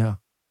yourself. Yeah.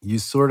 You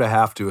sort of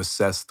have to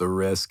assess the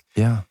risk.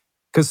 Yeah.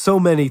 Because so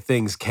many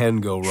things can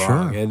go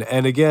wrong. Sure.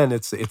 And again,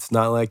 it's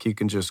not like you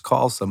can just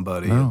call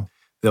somebody and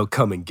they'll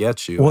come and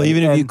get you. Well,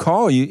 even if you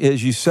call,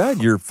 as you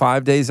said, you're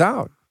 5 days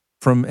out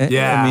from, I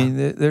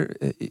mean,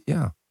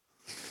 yeah.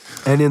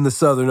 And in the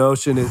Southern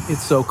Ocean,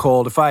 it's so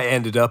cold. If I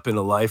ended up in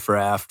a life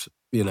raft,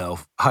 you know,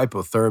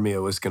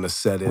 hypothermia was going to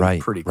set in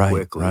pretty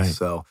quickly. Right.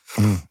 So,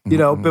 you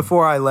know,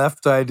 before I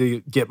left, I had to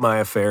get my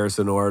affairs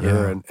in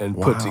order and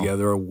put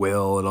together a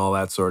will and all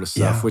that sort of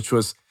stuff, which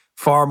was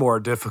far more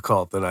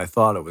difficult than I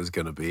thought it was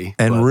going to be.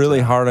 And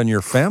really hard on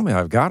your family,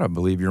 I've got to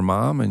believe, your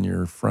mom and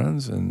your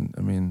friends. And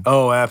I mean.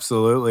 Oh,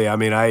 absolutely. I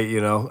mean,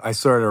 I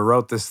sort of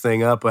wrote this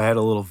thing up. I had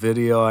a little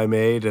video I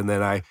made, and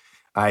then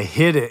I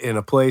hid it in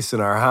a place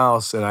in our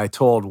house, and I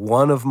told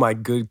one of my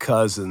good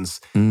cousins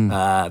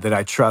that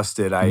I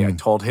trusted. I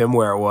told him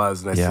where it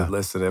was, and I said,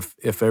 listen,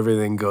 if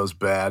everything goes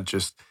bad,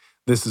 just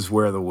this is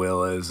where the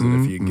will is,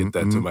 and if you can get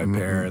that to my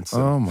parents.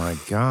 Oh, my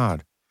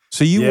God.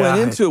 So you went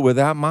into it with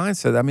that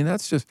mindset. I mean,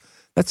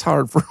 that's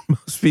hard for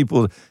most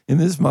people in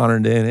this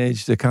modern day and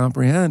age to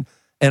comprehend.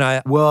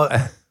 And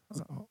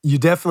you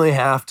definitely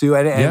have to.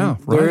 And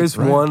there is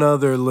one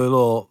other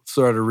little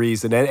sort of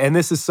reason. And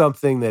this is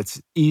something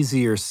that's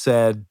easier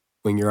said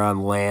when you're on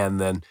land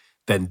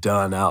than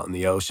done out in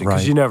the ocean.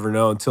 Because you never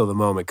know until the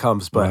moment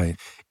comes. But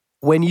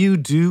when you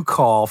do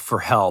call for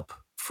help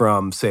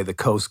from, say, the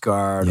Coast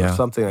Guard or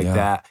something like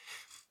that,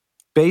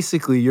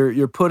 basically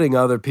you're putting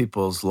other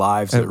people's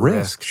lives at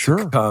risk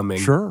to come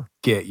and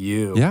get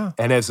you. Yeah.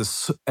 And as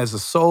a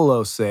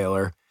solo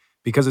sailor,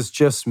 because it's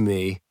just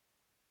me,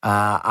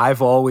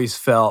 I've always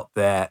felt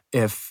that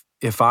if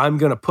I'm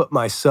going to put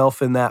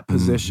myself in that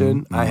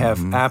position, I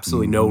have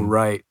absolutely no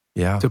right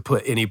to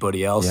put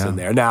anybody else in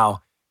there.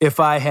 Now, if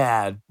I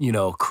had,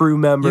 crew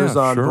members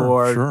on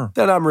board,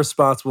 then I'm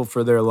responsible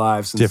for their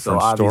lives. And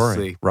different so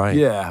obviously, story. Right.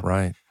 Yeah.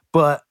 Right.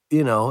 But,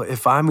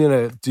 if I'm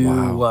going to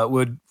do what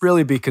would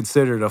really be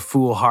considered a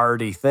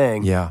foolhardy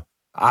thing,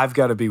 I've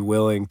got to be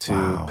willing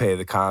to pay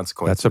the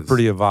consequences. That's a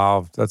pretty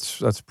evolved,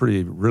 that's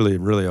pretty, really,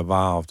 really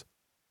evolved.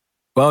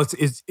 Well,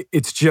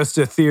 it's just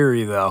a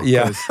theory, though.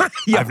 Yeah.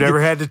 I've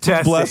never had to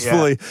test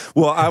blissfully. it yet.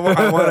 Well, I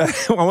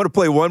want to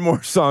play one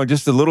more song,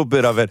 just a little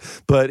bit of it,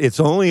 but it's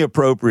only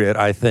appropriate,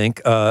 I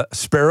think.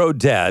 Sparrow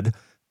Dead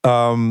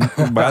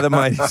by the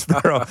Mighty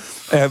Sparrow,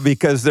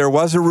 because there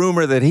was a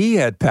rumor that he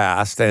had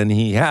passed and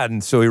he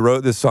hadn't, so he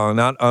wrote this song,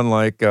 not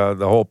unlike the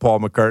whole Paul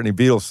McCartney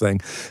Beatles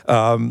thing.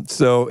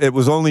 So it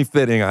was only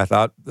fitting, I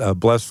thought,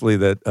 blissfully,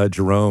 that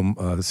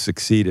Jerome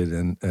succeeded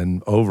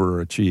and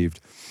overachieved.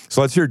 So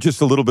let's hear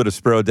just a little bit of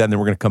Sparrow Dead, and then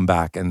we're going to come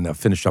back and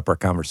finish up our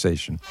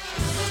conversation.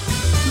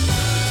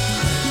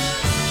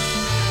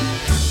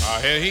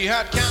 I hear he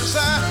had cancer.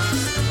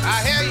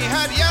 I hear he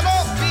had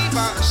yellow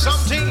fever,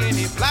 something in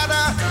his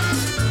bladder,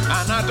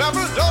 and a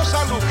double dose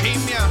of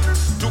leukemia.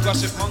 Two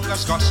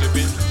gossip-mongers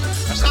gossiping.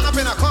 I stand up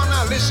in a corner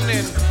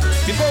listening.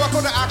 Before I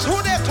could ask who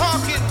they're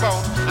talking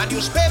about, a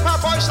newspaper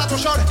boy started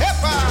to shout,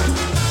 HIPAA!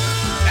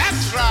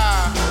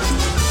 Extra!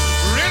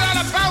 Read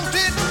all about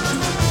it!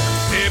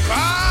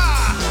 HIPAA!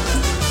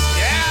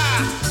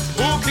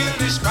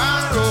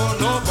 Sparrow,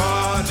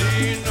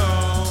 nobody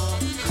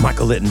knows.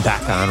 Michael Litton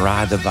back on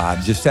Ride the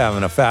Vibe, just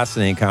having a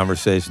fascinating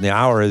conversation. The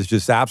hour is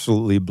just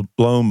absolutely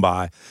blown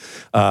by.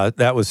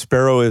 That was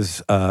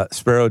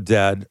Sparrow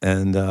Dead,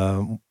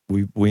 and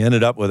we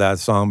ended up with that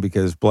song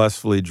because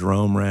blissfully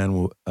Jerome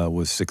Rand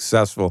was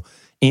successful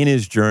in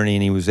his journey,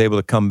 and he was able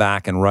to come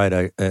back and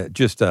write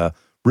just a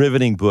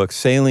riveting book,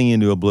 Sailing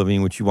into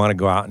Oblivion, which you want to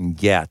go out and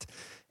get.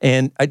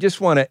 And I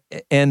just want to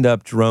end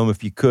up, Jerome,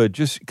 if you could,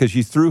 just because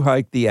you through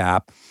hiked the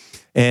app,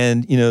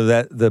 and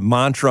that the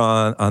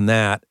mantra on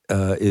that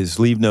is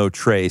leave no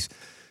trace.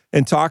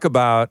 And talk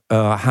about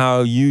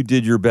how you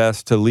did your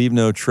best to leave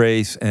no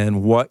trace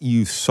and what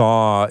you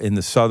saw in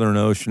the Southern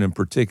Ocean in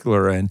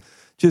particular, and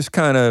just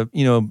kind of,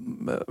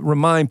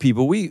 remind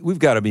people we've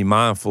got to be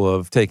mindful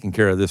of taking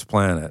care of this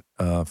planet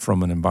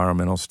from an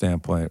environmental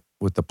standpoint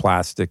with the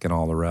plastic and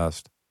all the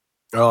rest.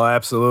 Oh,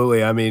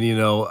 absolutely. I mean,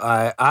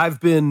 I've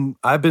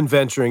been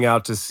venturing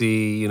out to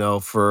sea,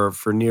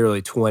 for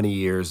nearly 20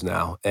 years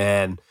now,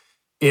 and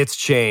it's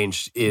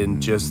changed in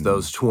just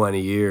those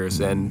 20 years.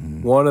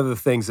 And one of the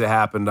things that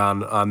happened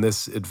on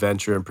this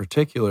adventure in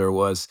particular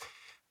was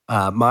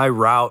my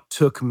route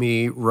took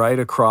me right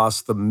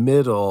across the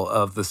middle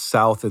of the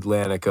South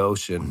Atlantic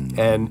Ocean.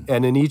 And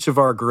in each of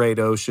our great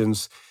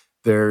oceans,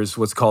 there's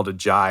what's called a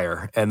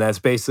gyre. And that's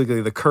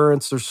basically the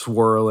currents are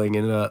swirling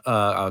in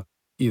a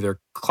either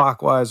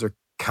clockwise or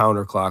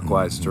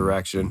counterclockwise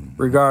direction.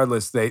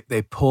 Regardless,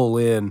 they pull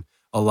in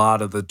a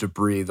lot of the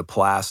debris, the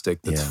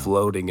plastic that's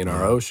floating in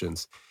our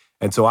oceans.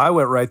 And so I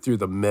went right through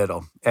the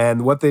middle.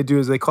 And what they do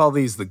is they call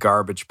these the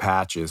garbage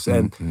patches.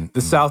 And the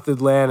South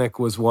Atlantic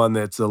was one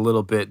that's a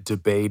little bit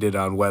debated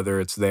on whether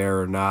it's there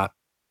or not.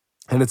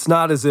 And it's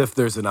not as if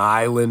there's an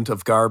island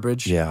of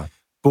garbage. Yeah.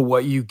 But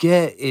what you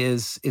get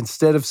is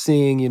instead of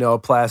seeing, a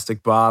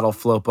plastic bottle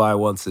float by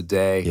once a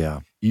day,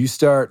 you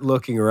start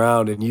looking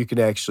around and you can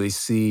actually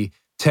see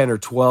 10 or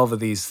 12 of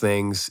these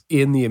things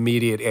in the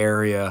immediate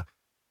area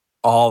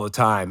all the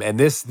time. And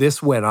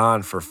this went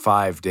on for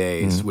 5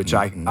 days, which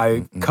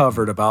I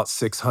covered about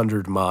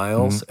 600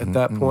 miles at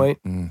that point.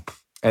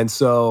 And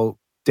so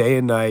day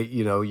and night,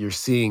 you're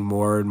seeing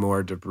more and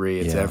more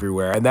debris. It's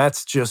everywhere. And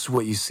that's just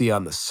what you see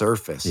on the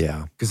surface.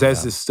 Yeah. Because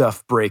as this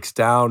stuff breaks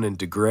down and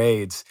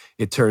degrades,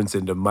 it turns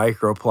into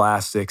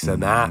microplastics.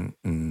 And that,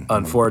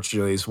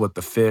 unfortunately, is what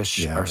the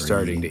fish are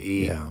starting to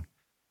eat. Yeah.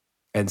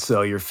 And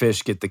so your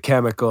fish get the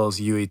chemicals,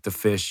 you eat the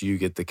fish, you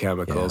get the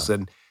chemicals.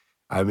 And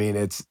I mean,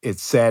 it's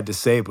sad to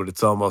say, but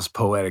it's almost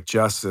poetic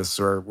justice.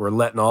 We're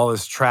letting all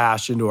this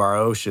trash into our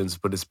oceans,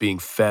 but it's being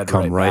fed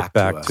right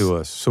back to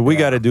us. So we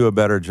got to do a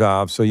better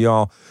job. So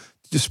y'all,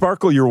 just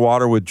sparkle your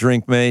water with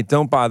DrinkMate.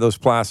 Don't buy those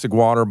plastic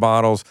water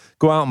bottles.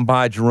 Go out and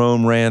buy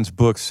Jerome Rand's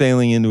book,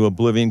 Sailing into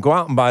Oblivion. Go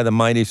out and buy The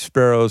Mighty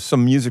Sparrows,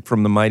 some music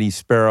from The Mighty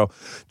Sparrow.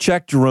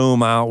 Check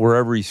Jerome out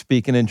wherever he's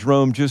speaking. And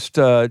Jerome, just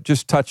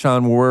touch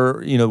on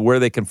where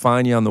they can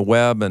find you on the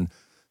web and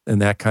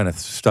that kind of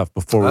stuff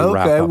before we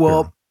wrap up.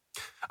 Well, here.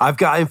 I've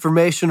got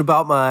information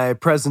about my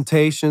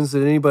presentations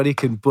that anybody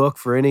can book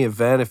for any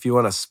event. If you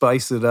want to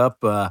spice it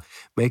up,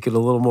 make it a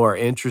little more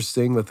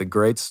interesting with a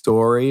great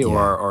story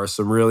or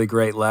some really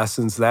great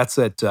lessons, that's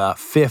at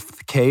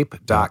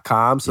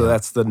fifthcape.com. So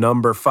that's the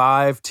number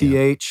 5,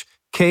 TH,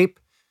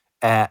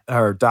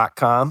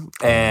 cape.com.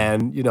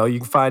 And, you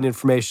can find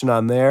information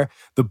on there.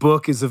 The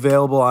book is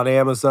available on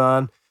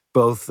Amazon,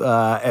 both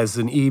as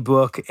an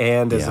ebook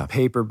and as a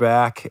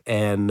paperback.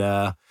 And,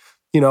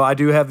 I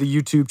do have the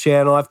YouTube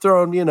channel. I've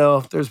thrown,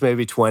 there's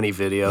maybe 20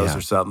 videos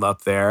or something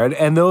up there.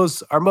 And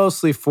those are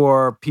mostly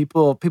for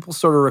people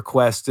sort of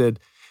requested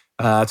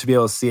to be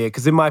able to see it.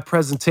 Because in my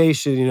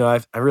presentation,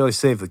 I really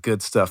save the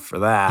good stuff for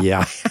that.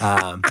 Yeah.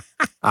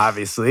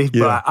 Obviously.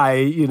 But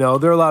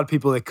there are a lot of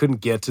people that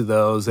couldn't get to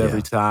those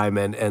every time.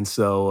 And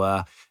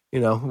so,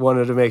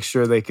 wanted to make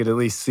sure they could at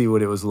least see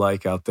what it was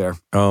like out there.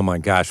 Oh, my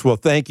gosh. Well,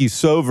 thank you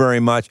so very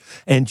much.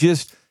 And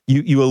just...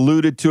 You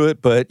alluded to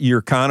it, but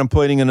you're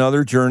contemplating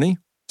another journey.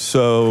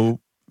 So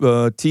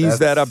tease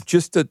that up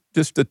just a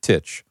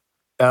titch.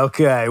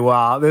 Okay.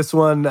 Well, this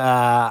one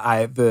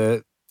I've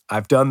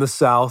done the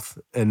South,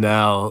 and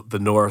now the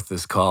North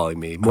is calling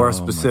me. More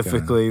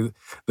specifically,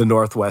 the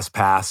Northwest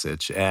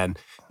Passage. And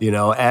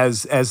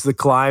as the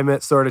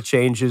climate sort of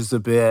changes a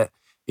bit,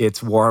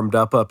 it's warmed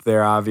up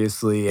there,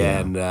 obviously,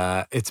 and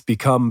it's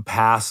become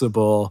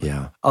passable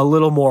a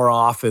little more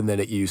often than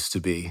it used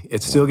to be.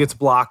 It still gets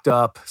blocked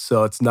up,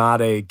 so it's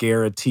not a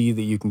guarantee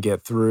that you can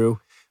get through.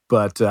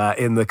 But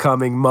in the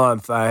coming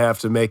month, I have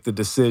to make the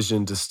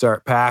decision to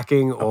start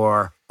packing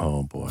or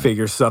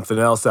figure something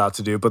else out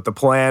to do. But the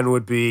plan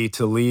would be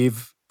to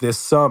leave this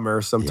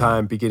summer,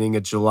 sometime beginning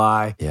of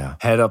July,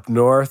 head up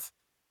north,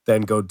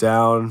 then go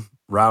down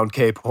round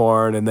Cape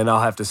Horn, and then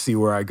I'll have to see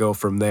where I go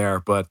from there.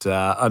 But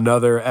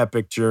another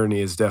epic journey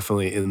is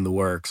definitely in the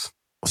works.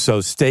 So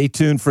stay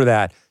tuned for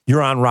that.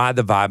 You're on Ride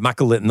the Vibe.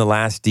 Michael Litton, the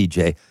last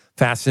DJ.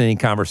 Fascinating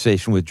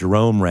conversation with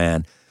Jerome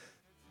Rand,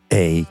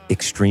 a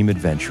extreme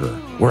adventurer.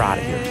 We're out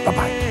of here.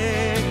 Bye-bye.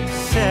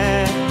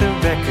 Set the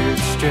record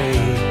straight.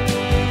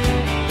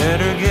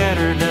 Better get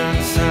her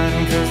done,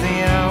 son, 'cause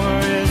the hour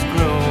is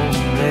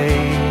growing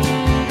late.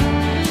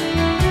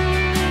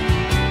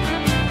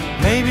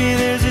 Maybe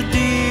there's a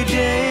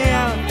DJ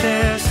out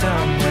there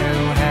somewhere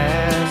who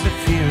has a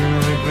few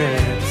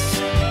regrets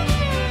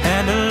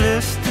and a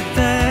list of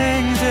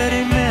things that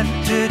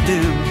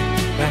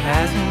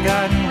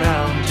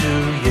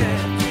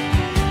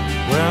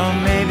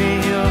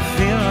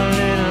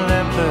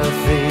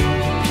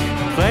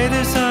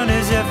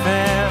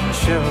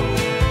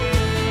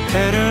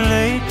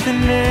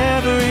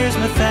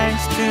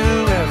to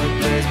whoever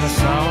plays my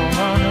song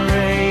on the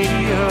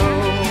radio.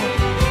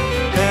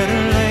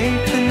 Better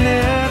late than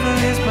never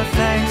is my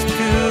thanks to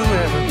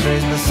whoever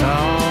plays my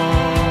song